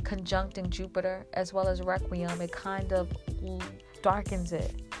finale conjuncting Jupiter as well as Requiem. It kind of darkens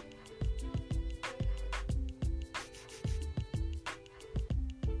it.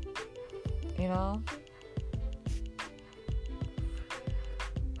 You know?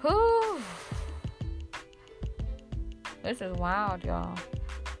 Whew. This is wild, y'all.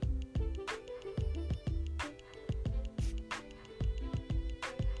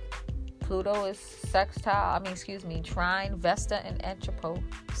 Pluto is trine Vesta and Anthropos.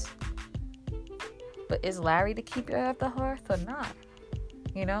 But is Larry the keeper of the hearth or not?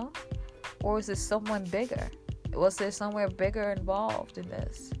 You know? Or is this someone bigger? Was there somewhere bigger involved in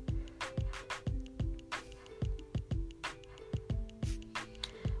this?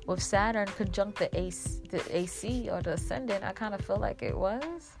 With Saturn conjunct the AC or the ascendant, I kind of feel like it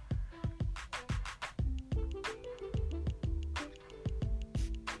was.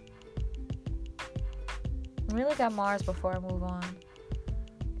 Let me look at Mars before I move on.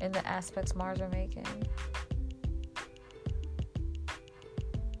 In the aspects Mars are making.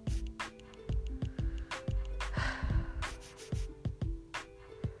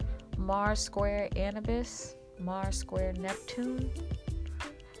 Mars square Anubis. Mars square Neptune.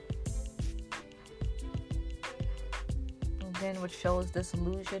 Then which shows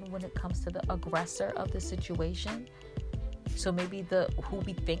disillusion when it comes to the aggressor of the situation. So maybe who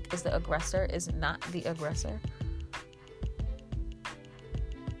we think is the aggressor is not the aggressor.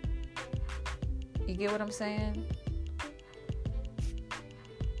 You get what I'm saying?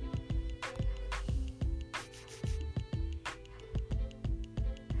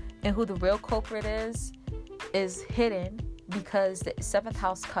 And who the real culprit is hidden because the 7th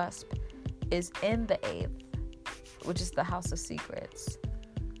house cusp is in the 8th. Which is the house of secrets.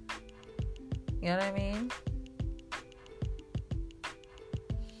 You know what I mean?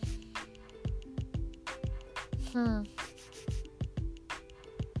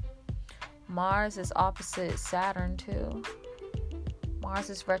 Mars is opposite Saturn too. Mars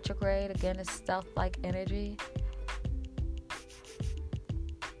is retrograde. Again, it's stealth-like energy.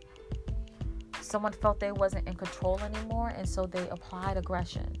 Someone felt they wasn't in control anymore, and so they applied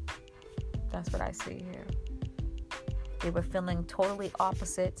aggression. That's what I see here. They were feeling totally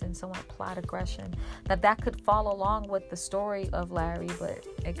opposites and someone applied aggression. Now that could follow along with the story of Larry, but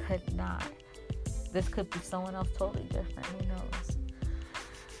it could not. This could be someone else totally different. Who knows?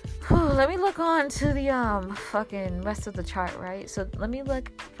 Whew, let me look on to the fucking rest of the chart, right? So let me look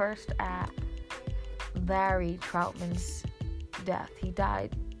first at Larry Troutman's death. He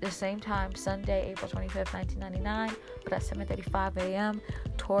died the same time, Sunday, April 25th, 1999, but at 7:35 a.m.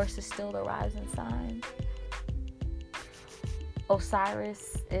 Taurus is still the rising sign.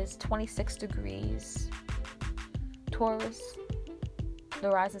 Osiris is 26 degrees Taurus. The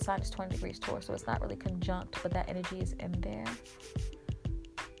rising sign is 20 degrees Taurus, so it's not really conjunct, but that energy is in there.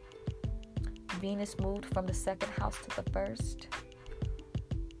 Venus moved from the 2nd house to the 1st,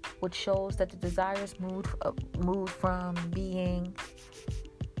 which shows that the desires moved from being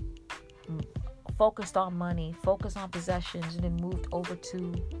focused on money, focused on possessions, and then moved over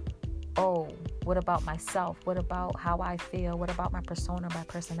to, what about myself? What about how I feel? What about my persona, my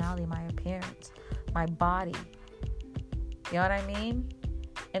personality, my appearance, my body? You know what I mean?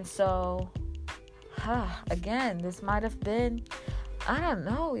 And so, again, this might have been, I don't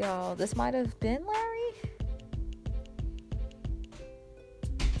know, y'all. This might have been Larry.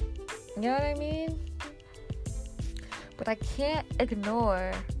 You know what I mean? But I can't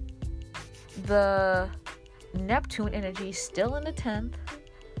ignore the Neptune energy still in the 10th.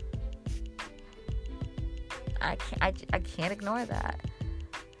 I can't ignore that.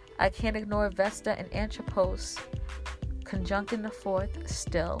 I can't ignore Vesta and Anthropos conjunct in the 4th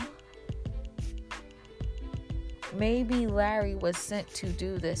still. Maybe Larry was sent to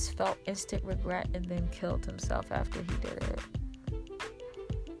do this, felt instant regret, and then killed himself after he did it.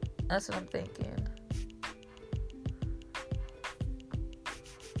 That's what I'm thinking.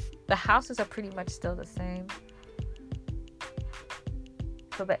 The houses are pretty much still the same.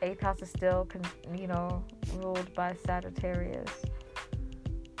 So the 8th house is still, ruled by Sagittarius.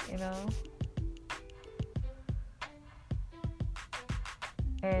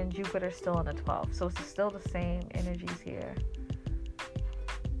 And Jupiter's still in the 12th. So it's still the same energies here.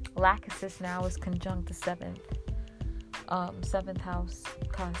 Lachesis now is conjunct the 7th house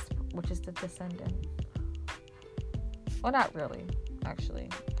cusp, which is the descendant. Well, not really, actually.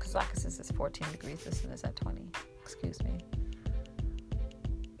 Because Lachesis is 14 degrees. This one is at 20. Excuse me.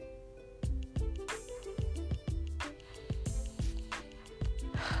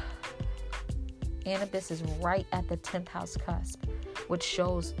 cannabis is right at the 10th house cusp, which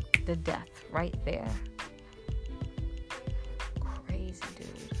shows the death right there. Crazy, dude.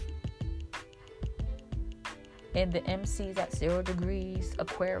 And the MC's at 0 degrees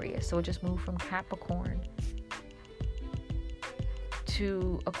Aquarius. So it just moved from Capricorn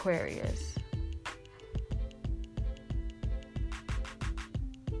to Aquarius.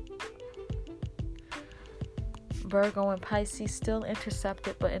 Virgo and Pisces still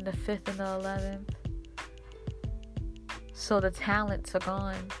intercepted, but in the 5th and the 11th. So the talents are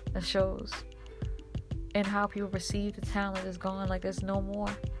gone. That shows. And how people perceive the talent is gone. Like there's no more.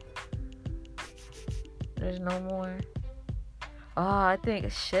 There's no more. Oh, I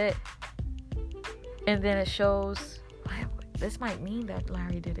think shit. And then it shows. This might mean that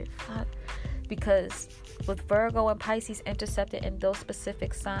Larry did it. Fuck. Because with Virgo and Pisces intercepted in those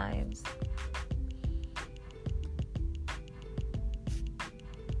specific signs,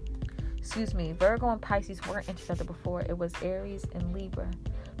 Virgo and Pisces weren't intercepted before. It was Aries and Libra.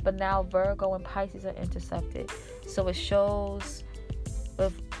 But now Virgo and Pisces are intercepted. So it shows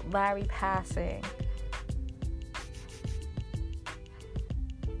with Larry passing,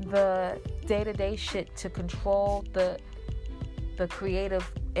 the day-to-day shit to control the creative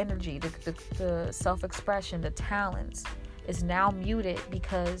energy, the self-expression, the talents is now muted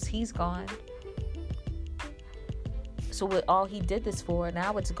because he's gone. So with all he did this for,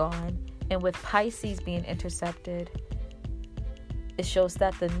 now it's gone. And with Pisces being intercepted, it shows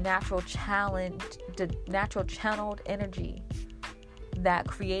that the natural channeled energy that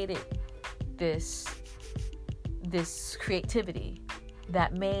created this creativity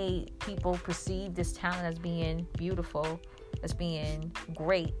that made people perceive this talent as being beautiful, as being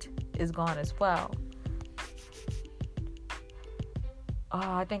great, is gone as well. Oh,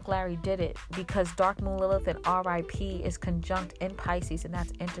 I think Larry did it because Dark Moon Lilith and RIP is conjunct in Pisces, and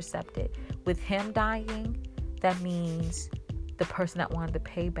that's intercepted. With him dying, that means the person that wanted the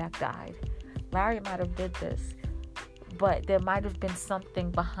payback died. Larry might have did this, but there might have been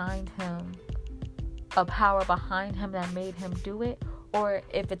something behind him, a power behind him that made him do it. Or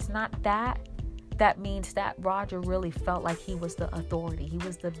if it's not that, that means that Roger really felt like he was the authority. He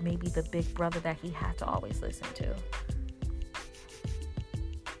was maybe the big brother that he had to always listen to.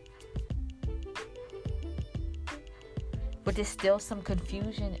 But there's still some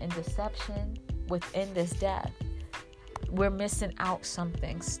confusion and deception within this death. We're missing out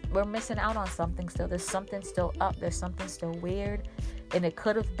something. We're missing out on something still. There's something still up. There's something still weird. And it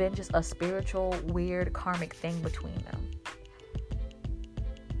could have been just a spiritual, weird, karmic thing between them.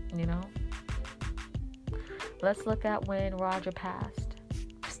 You know? Let's look at when Roger passed.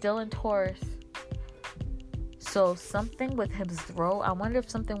 Still in Taurus. So something with his throat. I wonder if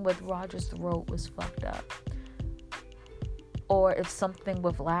something with Roger's throat was fucked up. Or if something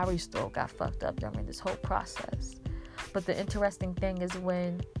with Larry's throat got fucked up during this whole process. But the interesting thing is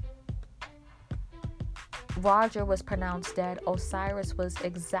when Roger was pronounced dead, Osiris was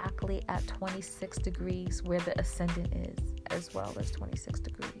exactly at 26 degrees where the ascendant is, as well as 26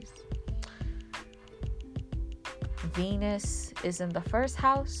 degrees. Venus is in the 1st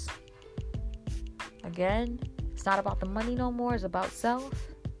house. Again, it's not about the money no more. It's about self.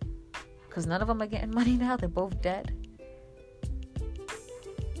 Because none of them are getting money now. They're both dead.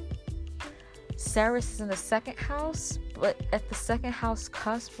 Ceres is in the 2nd house, but at the 2nd house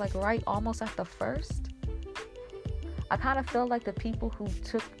cusp, like right almost at the 1st. I kind of feel like the people who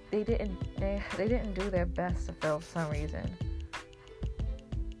they didn't do their best to fill for some reason.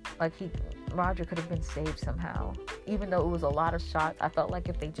 Like Roger could have been saved somehow. Even though it was a lot of shots, I felt like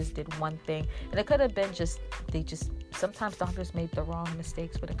if they just did one thing, and it could have been sometimes doctors made the wrong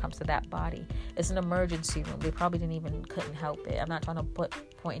mistakes when it comes to that body. It's an emergency room. They probably couldn't help it. I'm not trying to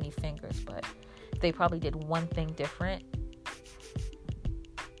point any fingers, but if they probably did one thing different,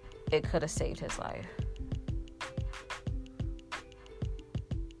 it could have saved his life.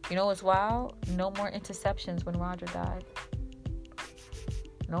 You know what's wild? No more interceptions when Roger died.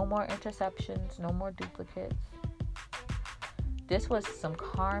 No more interceptions, no more duplicates. This was some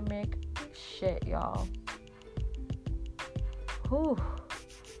karmic shit, y'all. Whew.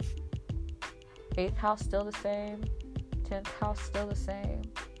 8th house still the same. 10th house still the same.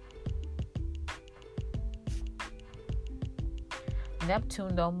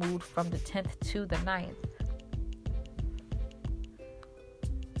 Neptune, though, moved from the 10th to the 9th.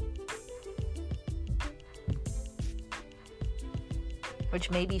 Which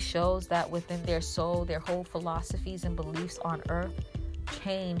maybe shows that within their soul, their whole philosophies and beliefs on earth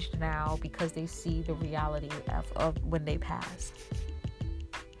changed now because they see the reality of when they passed.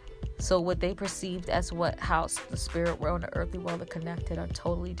 So what they perceived as how the spirit world and the earthly world are connected are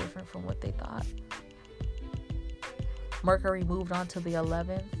totally different from what they thought. Mercury moved on to the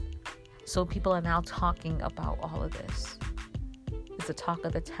 11th. So people are now talking about all of this. It's the talk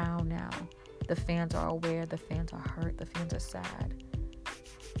of the town now. The fans are aware. The fans are hurt. The fans are sad.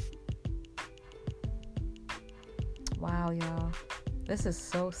 Wow, y'all. This is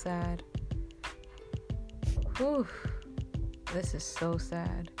so sad. Whew. This is so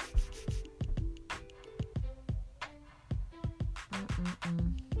sad.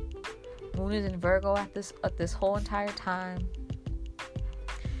 Moon is in Virgo at this whole entire time.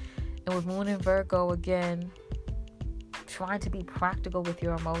 And with Moon in Virgo, again, trying to be practical with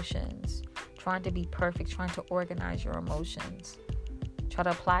your emotions, trying to be perfect, trying to organize your emotions, try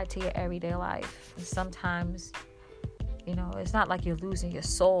to apply it to your everyday life. And sometimes, it's not like you're losing your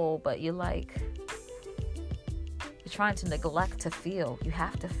soul, but you're trying to neglect to feel. You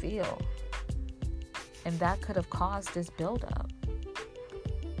have to feel. And that could have caused this buildup.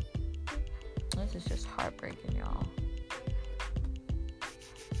 This is just heartbreaking, y'all.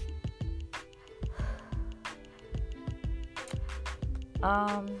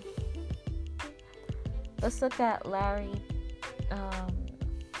 Let's look at Larry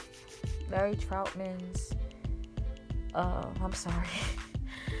Troutman's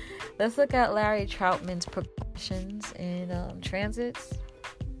let's look at Larry Troutman's progressions in transits.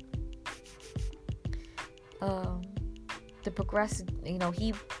 The progress,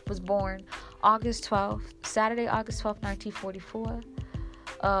 he was born August 12th, Saturday, August 12th, 1944.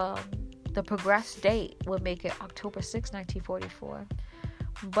 The progress date would make it October 6th, 1944.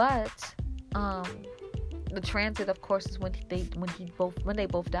 But the transit, of course, is when they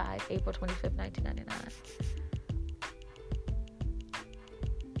both died, April 25th, 1999.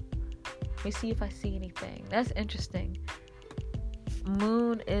 Let me see if I see anything. That's interesting.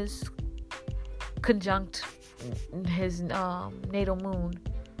 Moon is conjunct his natal moon.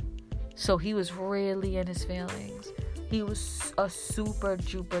 So he was really in his feelings. He was a super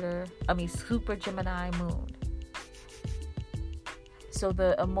Gemini moon. So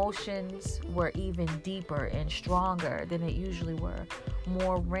the emotions were even deeper and stronger than it usually were.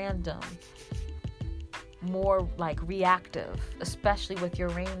 More random. More reactive. Especially with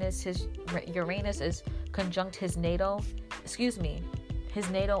Uranus. Uranus is conjunct his natal. His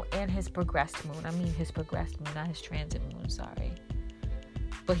natal and his progressed moon. I mean his progressed moon, not his transit moon. Sorry.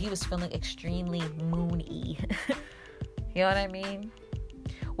 But he was feeling extremely moony. You know what I mean?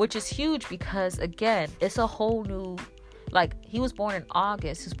 Which is huge because, again, it's a whole new... he was born in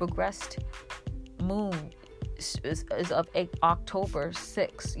August. His progressed moon is of October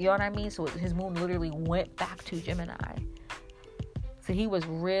 6th. You know what I mean? So his moon literally went back to Gemini. So he was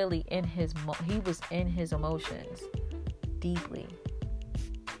really in his emotions deeply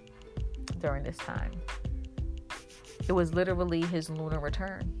during this time. It was literally his lunar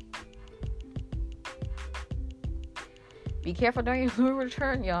return. Be careful during your lunar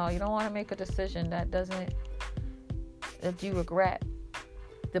return, y'all. You don't want to make a decision that you regret.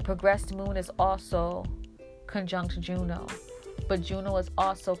 The progressed moon is also conjunct Juno, but Juno is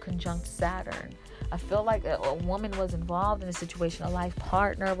also conjunct Saturn. I feel like a woman was involved in a situation, a life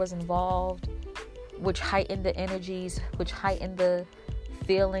partner was involved, which heightened the energies, which heightened the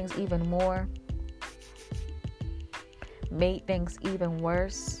feelings even more, made things even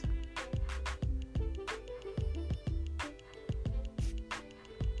worse.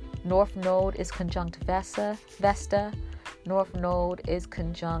 North Node is conjunct Vesta. North Node is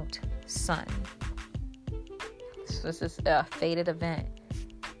conjunct Sun. So this is a fated event.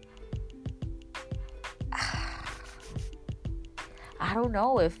 I don't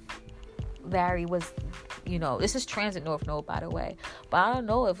know if Larry was, this is transit North Node, by the way, but I don't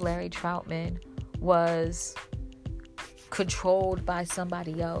know if Larry Troutman was controlled by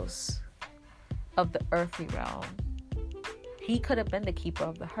somebody else of the earthly realm. He could have been the keeper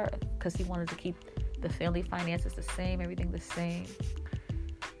of the hearth because he wanted to keep the family finances the same, everything the same.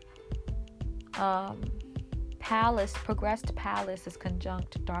 Progressed Pallas is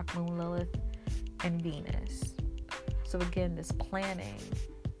conjunct Dark Moon Lilith and Venus. So again, this planning,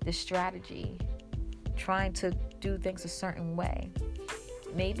 this strategy, trying to do things a certain way.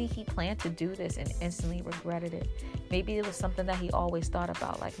 Maybe he planned to do this and instantly regretted it. Maybe it was something that he always thought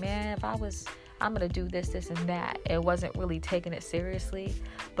about. Man, if I'm going to do this, this, and that. It wasn't really taking it seriously,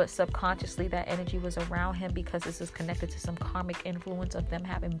 but subconsciously that energy was around him because this is connected to some karmic influence of them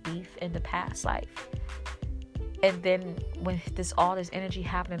having beef in the past life. And then when all this energy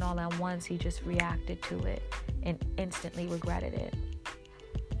happening all at once, he just reacted to it and instantly regretted it.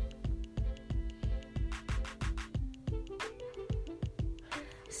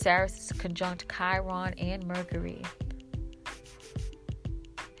 Ceres is conjunct Chiron and Mercury.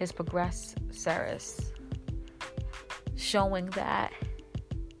 His progressed Ceres. showing that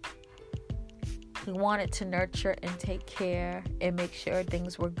he wanted to nurture and take care and make sure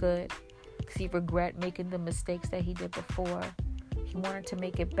things were good, because he regret making the mistakes that he did before. He wanted to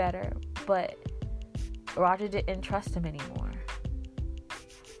make it better, but Roger didn't trust him anymore.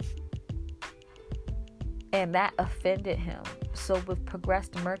 And that offended him. So with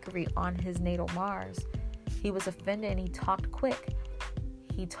progressed Mercury on his natal Mars, he was offended and he talked quick.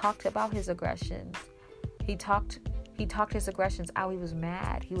 He talked about his aggressions. He talked his aggressions out. He was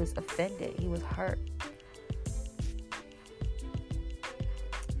mad. He was offended. He was hurt.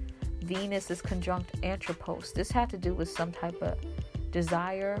 Venus is conjunct Anthropos. This had to do with some type of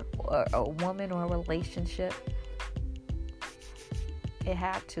desire or a woman or a relationship. It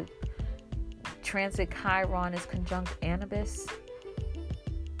had to. Transit Chiron is conjunct Anubis.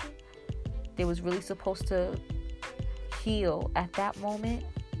 They was really supposed to heal at that moment.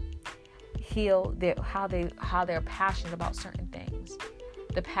 Heal how they're passionate about certain things.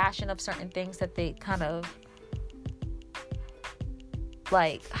 The passion of certain things that they kind of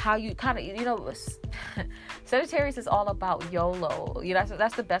like, how you kind of, you know, Sagittarius is all about YOLO. You know,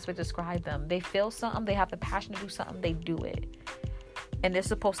 that's the best way to describe them. They feel something, they have the passion to do something, they do it. And they're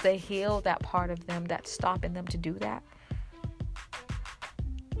supposed to heal that part of them that's stopping them to do that.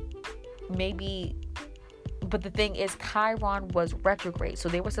 Maybe, but the thing is, Chiron was retrograde, so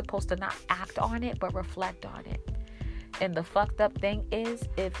they were supposed to not act on it, but reflect on it. And the fucked up thing is,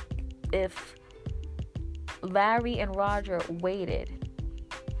 if Larry and Roger waited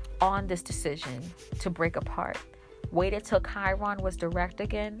on this decision to break apart, waited till Chiron was direct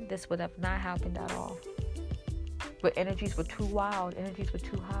again, this would have not happened at all. But energies were too wild. Energies were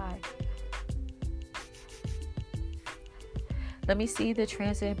too high. Let me see the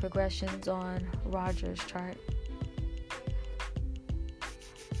transit and progressions on Roger's chart.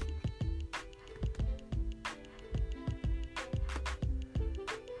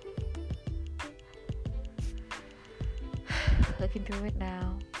 Looking through it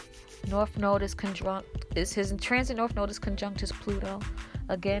now. North Node is conjunct. His transit North Node is conjunct his Pluto.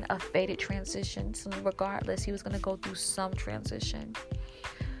 Again, a fated transition. So regardless, he was going to go through some transition.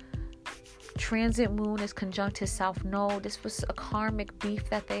 Transit Moon is conjunct his South Node. This was a karmic beef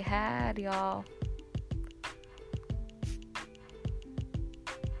that they had, y'all.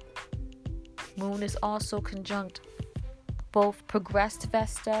 Moon is also conjunct both progressed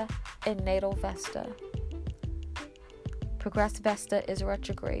Vesta and natal Vesta. Progressed Vesta is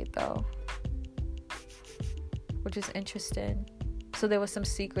retrograde, though, which is interesting. So there was some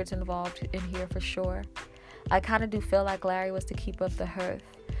secrets involved in here for sure. I kind of do feel like Larry was to keep up the hearth.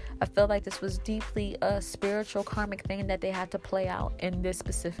 I feel like this was deeply a spiritual karmic thing that they had to play out in this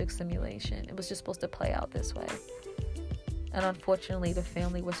specific simulation. It was just supposed to play out this way. And unfortunately, the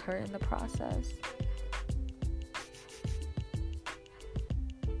family was hurt in the process.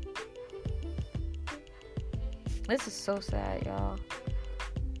 This is so sad, y'all.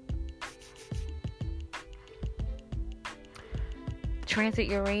 Transit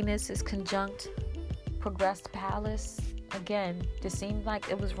Uranus is conjunct progressed Pallas. Again, this seemed like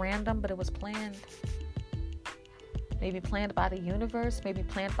it was random, but it was planned. Maybe planned by the universe, maybe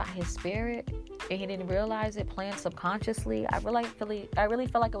planned by his spirit, and he didn't realize it, planned subconsciously. I really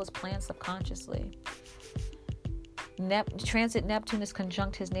feel like it was planned subconsciously. Transit Neptune is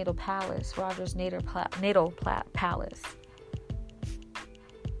conjunct his natal Pallas, Roger's natal Pallas,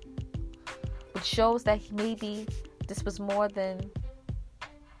 which shows that maybe this was more than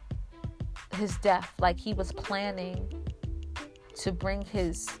his death. Like, he was planning to bring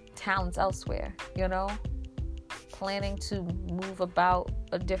his talents elsewhere, you know, planning to move about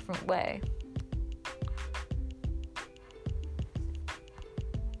a different way.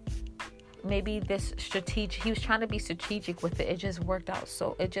 Maybe this strategic, he was trying to be strategic with it. It just worked out,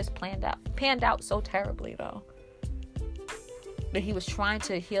 so it just panned out so terribly, though. But he was trying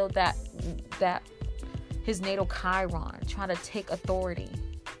to heal that his natal Chiron, trying to take authority.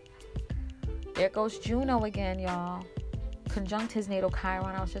 There goes Juno again, y'all. Conjunct his natal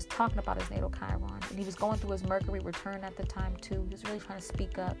Chiron. I was just talking about his natal Chiron. And he was going through his Mercury return at the time, too. He was really trying to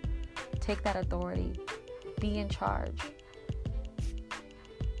speak up, take that authority, be in charge.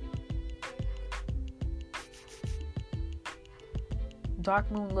 Dark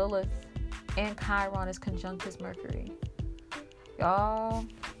Moon Lilith and Chiron is conjunct his Mercury. Y'all.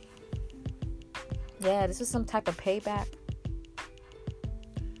 Yeah, this was some type of payback.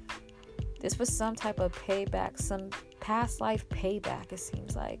 This was some type of payback, some past life payback, it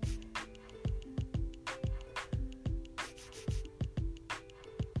seems like.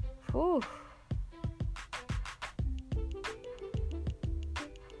 Whew.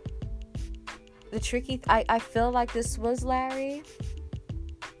 I feel like this was Larry.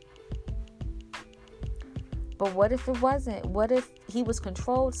 But what if it wasn't? What if he was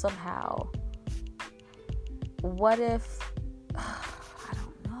controlled somehow? What if... I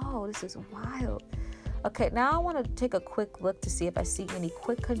don't know. This is wild. Okay, now I want to take a quick look to see if I see any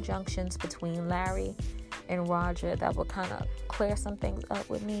quick conjunctions between Larry and Roger that will kind of clear some things up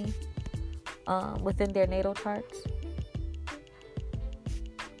with me within their natal charts.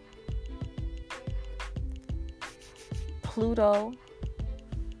 Pluto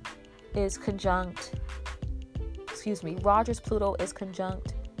is conjunct... Roger's Pluto is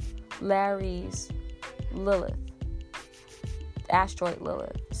conjunct Larry's Lilith, asteroid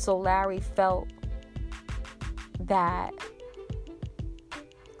Lilith. So Larry felt that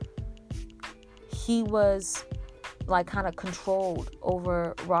he was like kind of controlled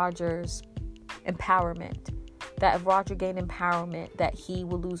over Roger's empowerment. That if Roger gained empowerment, that he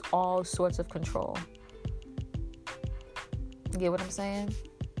would lose all sorts of control. You get what I'm saying?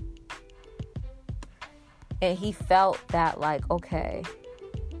 And he felt that, like, okay.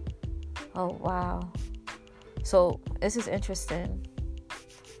 Oh, wow. So, this is interesting.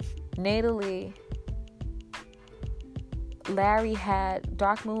 Natally, Larry had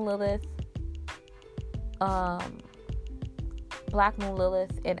Dark Moon Lilith, Black Moon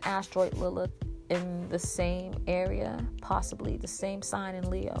Lilith, and Asteroid Lilith in the same area, possibly the same sign in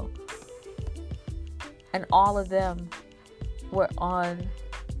Leo. And all of them were on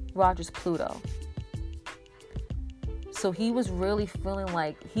Roger's Pluto. So he was really feeling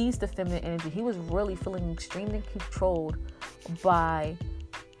like he's the feminine energy. He was really feeling extremely controlled by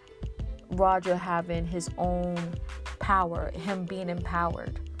Roger having his own power, him being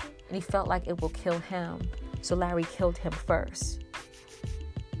empowered. And he felt like it will kill him. So Larry killed him first.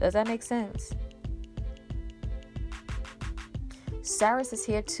 Does that make sense? Saras is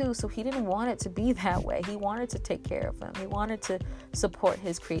here too, so he didn't want it to be that way. He wanted to take care of him. He wanted to support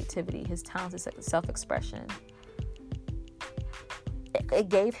his creativity, his talents, his self-expression. It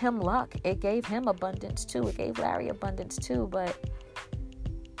gave him luck. It gave him abundance too. It gave Larry abundance too. But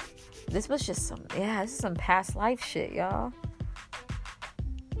this was just this is some past life shit, y'all.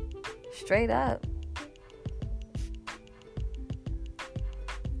 Straight up.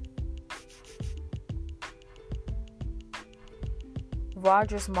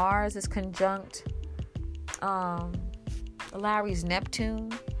 Roger's Mars is conjunct Larry's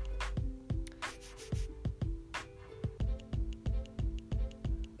Neptune.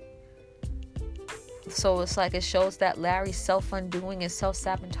 So it's like it shows that Larry's self-undoing and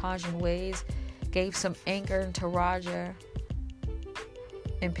self-sabotaging ways gave some anger into Roger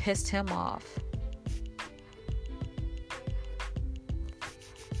and pissed him off.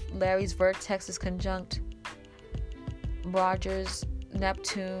 Larry's vertex is conjunct Roger's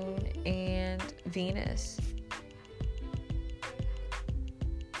Neptune and Venus.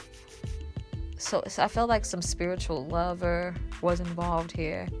 So I felt like some spiritual lover was involved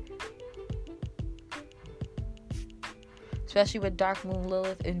here. Especially with Dark Moon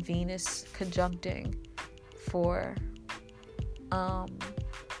Lilith and Venus conjuncting for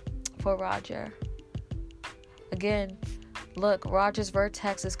Roger. Again, look, Roger's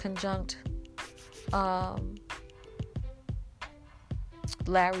vertex is conjunct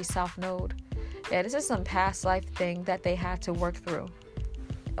Larry's South Node. Yeah, this is some past life thing that they had to work through.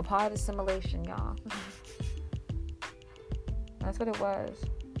 A part of the simulation, y'all. That's what it was.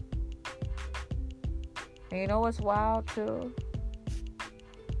 And you know what's wild too?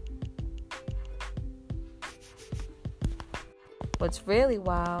 What's really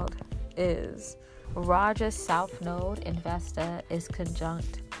wild is Roger's South Node in Vesta is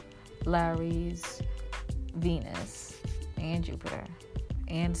conjunct Larry's Venus and Jupiter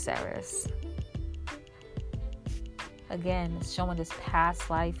and Ceres. Again, it's showing this past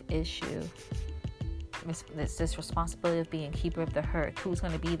life issue. It's this responsibility of being keeper of the hearth. Who's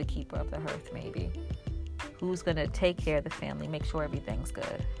going to be the keeper of the hearth, maybe? Who's going to take care of the family, make sure everything's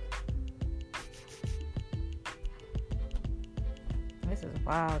good? This is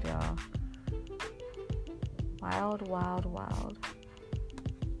wild, y'all. Wild, wild, wild.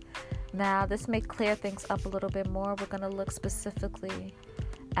 Now, this may clear things up a little bit more. We're going to look specifically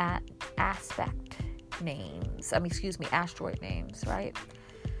at asteroid names, right?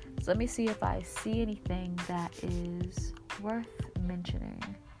 So let me see if I see anything that is worth mentioning.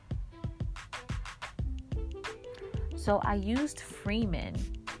 So I used Freeman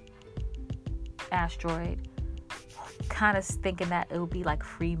asteroid, kind of thinking that it would be like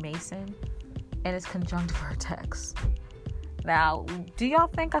Freemason, and it's conjunct vertex. Now, do y'all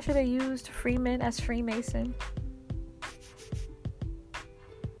think I should have used Freeman as Freemason?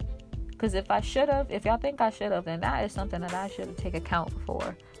 Because if y'all think I should have, then that is something that I should take account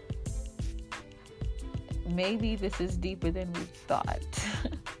for. Maybe this is deeper than we thought.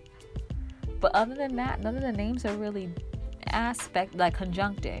 But other than that, none of the names are really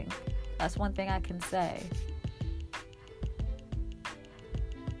conjuncting. That's one thing I can say.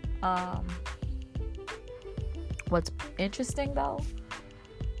 What's interesting though,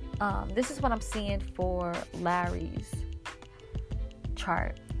 this is what I'm seeing for Larry's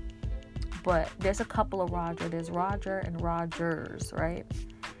chart. But there's a couple of Roger. There's Roger and Rogers, right?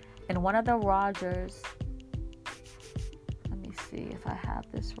 And one of the Rogers, let me see if I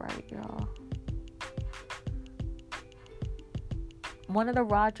have this right, y'all. One of the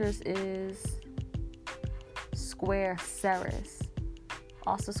Rogers is square Ceres,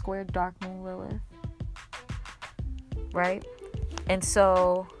 also square Dark Moon Lilith, right? And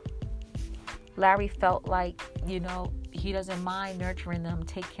so Larry felt like, he doesn't mind nurturing them,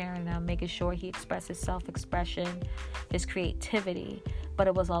 take care of them, making sure he expresses self-expression, his creativity, but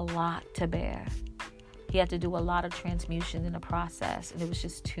it was a lot to bear. He had to do a lot of transmutation in the process, and it was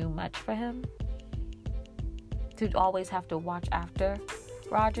just too much for him to always have to watch after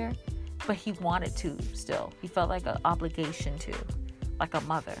Roger, but he wanted to still. He felt like an obligation to, like a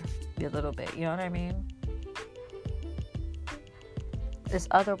mother, a little bit, you know what I mean? This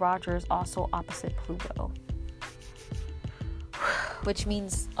other Roger is also opposite Pluto, which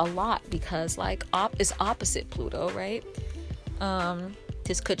means a lot because it's opposite Pluto, right?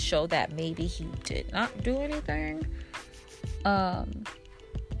 This could show that maybe he did not do anything,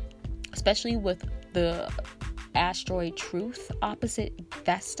 especially with the asteroid Truth opposite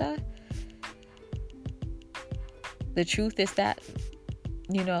Vesta. The truth is that,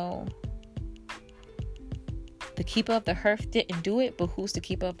 the keeper of the hearth didn't do it, but who's the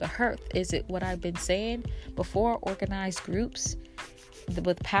keeper of the hearth? Is it what I've been saying before, organized groups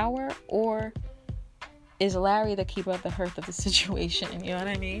with power, or is Larry the keeper of the hearth of the situation? You know what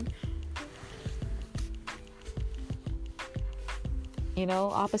I mean?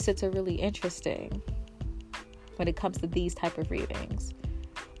 Opposites are really interesting when it comes to these type of readings.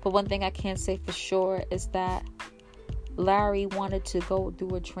 But one thing I can say for sure is that Larry wanted to go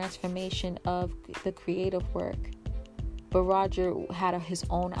through a transformation of the creative work, but Roger had his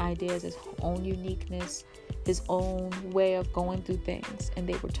own ideas, his own uniqueness, his own way of going through things, and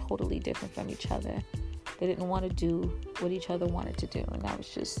they were totally different from each other. They didn't want to do what each other wanted to do, and that was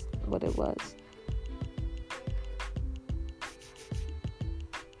just what it was.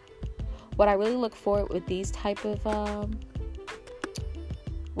 What I really look for with these type of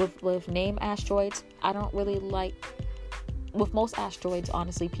with name asteroids, I don't really like. With most asteroids,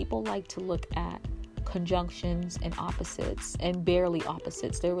 honestly, people like to look at conjunctions and opposites, and barely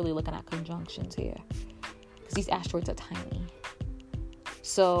opposites. They're really looking at conjunctions here because these asteroids are tiny.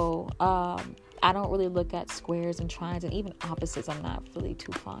 So I don't really look at squares and trines, and even opposites I'm not really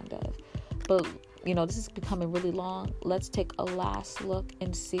too fond of. But this is becoming really long. Let's take a last look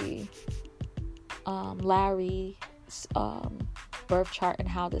and see Larry's birth chart and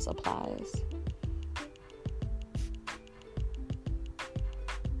how this applies.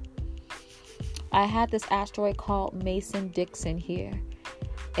 I had this asteroid called Mason-Dixon here,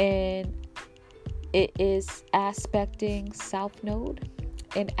 and it is aspecting South Node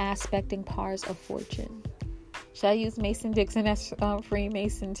and aspecting Pars of Fortune. Should I use Mason-Dixon as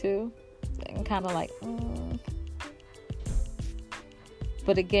Freemason too? And kind of like,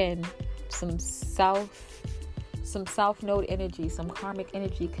 But again, some South Node energy, some karmic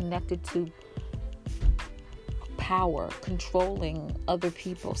energy connected to power, controlling other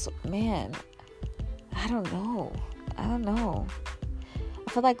people. So, man, I don't know. I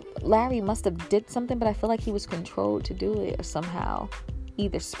feel like Larry must have did something, but I feel like he was controlled to do it somehow,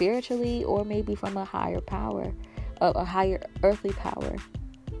 either spiritually or maybe from a higher power, a higher earthly power.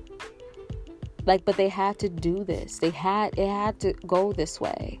 But they had to do this. It had to go this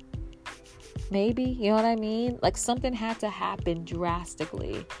way. Maybe, you know what I mean? Something had to happen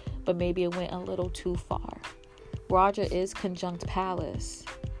drastically, but maybe it went a little too far. Roger is conjunct Pallas.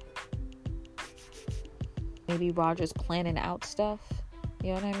 Maybe Roger's planning out stuff, you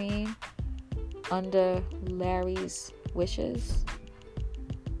know what I mean? Under Larry's wishes.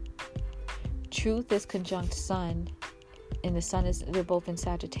 Truth is conjunct Sun, and the Sun they're both in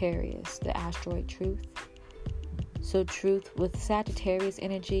Sagittarius, the asteroid Truth. So Truth with Sagittarius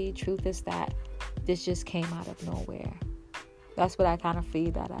energy, Truth is that this just came out of nowhere. That's what I kind of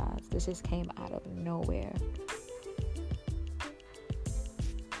feed that as. This just came out of nowhere.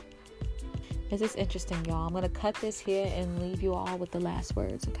 This is interesting, y'all. I'm going to cut this here and leave you all with the last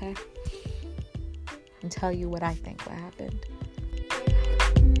words, okay? And tell you what I think what happened.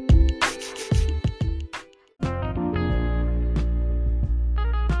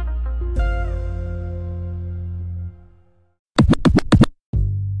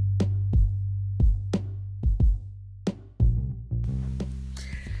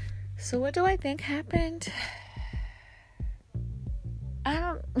 So what do I think happened? I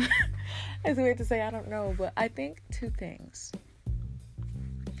don't... It's weird to say I don't know, but I think two things.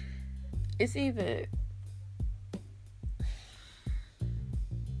 It's either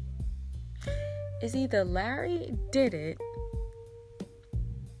Larry did it,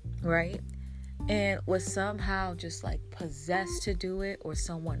 right? And was somehow just like possessed to do it, or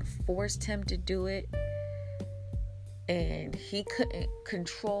someone forced him to do it, and he couldn't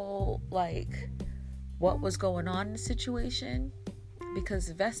control like what was going on in the situation, because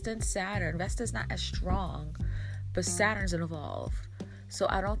Vesta's not as strong, but Saturn's involved. So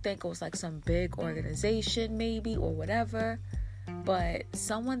I don't think it was like some big organization maybe or whatever, but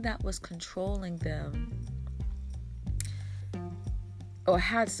someone that was controlling them or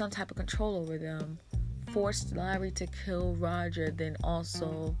had some type of control over them forced Larry to kill Roger, then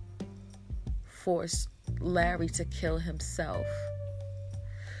also forced Larry to kill himself.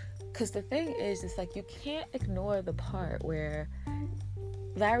 Because the thing is, it's like you can't ignore the part where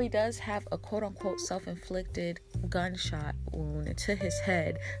Larry does have a quote-unquote self-inflicted gunshot wound to his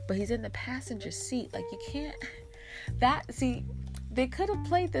head, but he's in the passenger seat. Like, you can't... They could have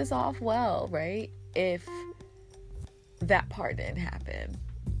played this off well, right? If that part didn't happen.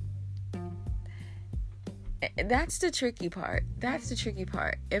 And that's the tricky part.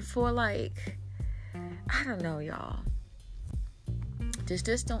 And for like... I don't know, y'all. This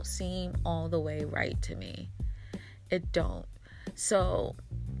just don't seem all the way right to me. It don't. So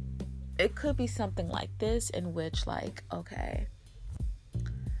it could be something like this, in which like, okay,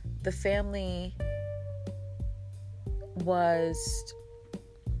 the family was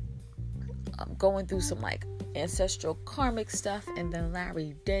going through some like ancestral karmic stuff, and then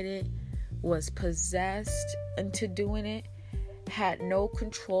Larry did it, was possessed into doing it, had no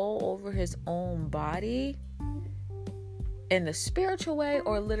control over his own body in the spiritual way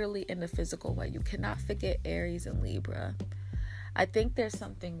or literally in the physical way. You cannot forget Aries and Libra. I think there's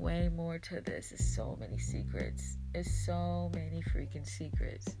something way more to this. It's so many secrets. It's so many freaking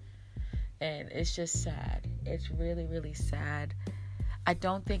secrets. And it's just sad. It's really, really sad. I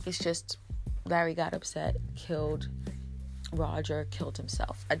don't think it's just Larry got upset, killed Roger, killed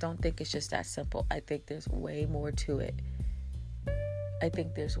himself. I don't think it's just that simple. I think there's way more to it. I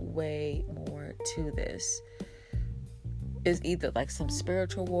think there's way more to this. Is either like some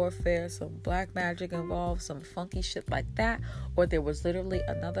spiritual warfare, some black magic involved, some funky shit like that, or there was literally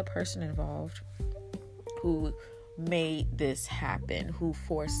another person involved who made this happen, who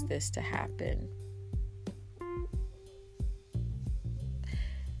forced this to happen.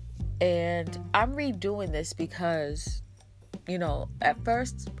 And I'm redoing this because, you know, at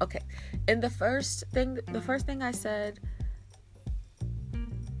first, okay, in the first thing I said,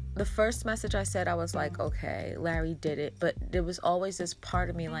 the first message I said, I was like, okay, Larry did it. But there was always this part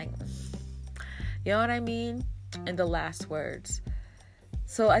of me like, you know what I mean? In the last words.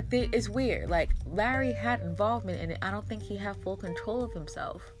 So I think it's weird. Like, Larry had involvement in it. I don't think he had full control of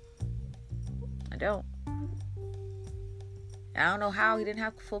himself. I don't know how he didn't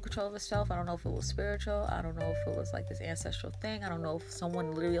have full control of himself. I don't know if it was spiritual. I don't know if it was like this ancestral thing. I don't know if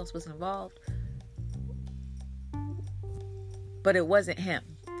someone literally else was involved. But it wasn't him.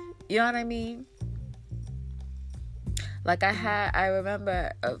 You know what I mean? Like I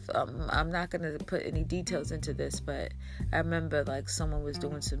remember, I'm not going to put any details into this, but I remember like someone was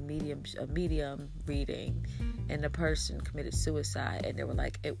doing a medium reading, and the person committed suicide, and they were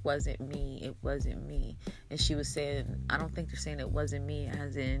like, it wasn't me. And she was saying, I don't think they're saying it wasn't me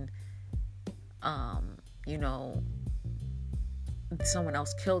as in, you know, someone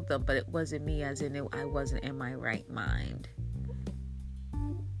else killed them, but it wasn't me as in I wasn't in my right mind.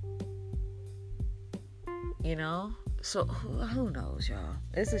 You know? So, who knows, y'all?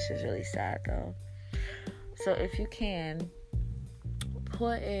 This is just really sad, though. So, if you can,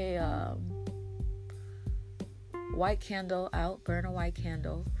 put a white candle out, burn a white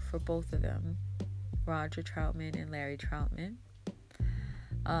candle for both of them, Roger Troutman and Larry Troutman.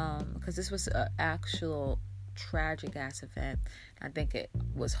 Because this was an actual tragic-ass event. I think it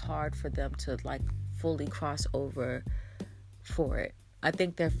was hard for them to, like, fully cross over for it. I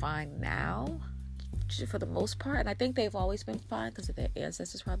think they're fine now, for the most part, and I think they've always been fine because their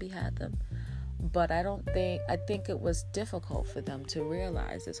ancestors probably had them, but I think it was difficult for them to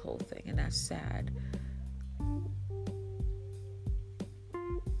realize this whole thing, and that's sad.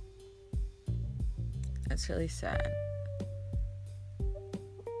 That's really sad.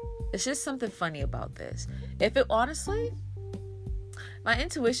 It's just something funny about this. If it, honestly, my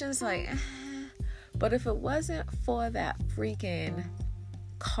intuition's like, but if it wasn't for that freaking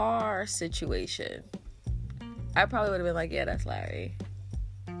car situation, I probably would have been like, yeah, that's Larry.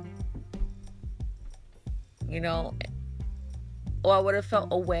 Or I would have felt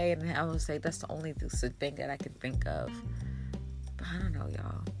away, and I would say that's the only thing that I can think of. But I don't know,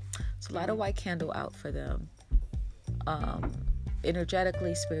 y'all. So light a white candle out for them.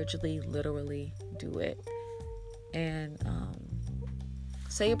 Energetically, spiritually, literally, do it. And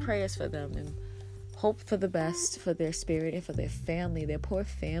say your prayers for them and hope for the best for their spirit and for their family, their poor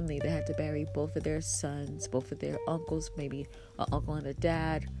family that had to bury both of their sons, both of their uncles, maybe an uncle and a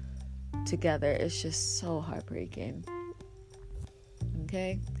dad together. It's just so heartbreaking.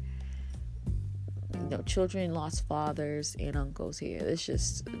 Okay? Children lost fathers and uncles here. It's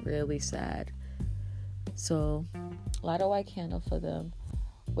just really sad. So light a white candle for them.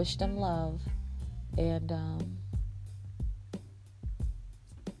 Wish them love. And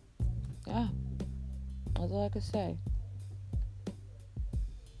yeah, that's all I could say.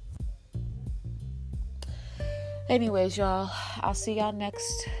 Anyways, y'all, I'll see y'all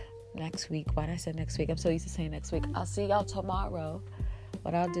next week. Why did I say next week? I'm so used to saying next week. I'll see y'all tomorrow.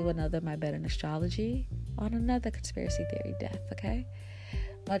 But I'll do another My Bed in Astrology on another conspiracy theory death, okay?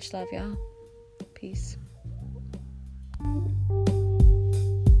 Much love, y'all. Peace.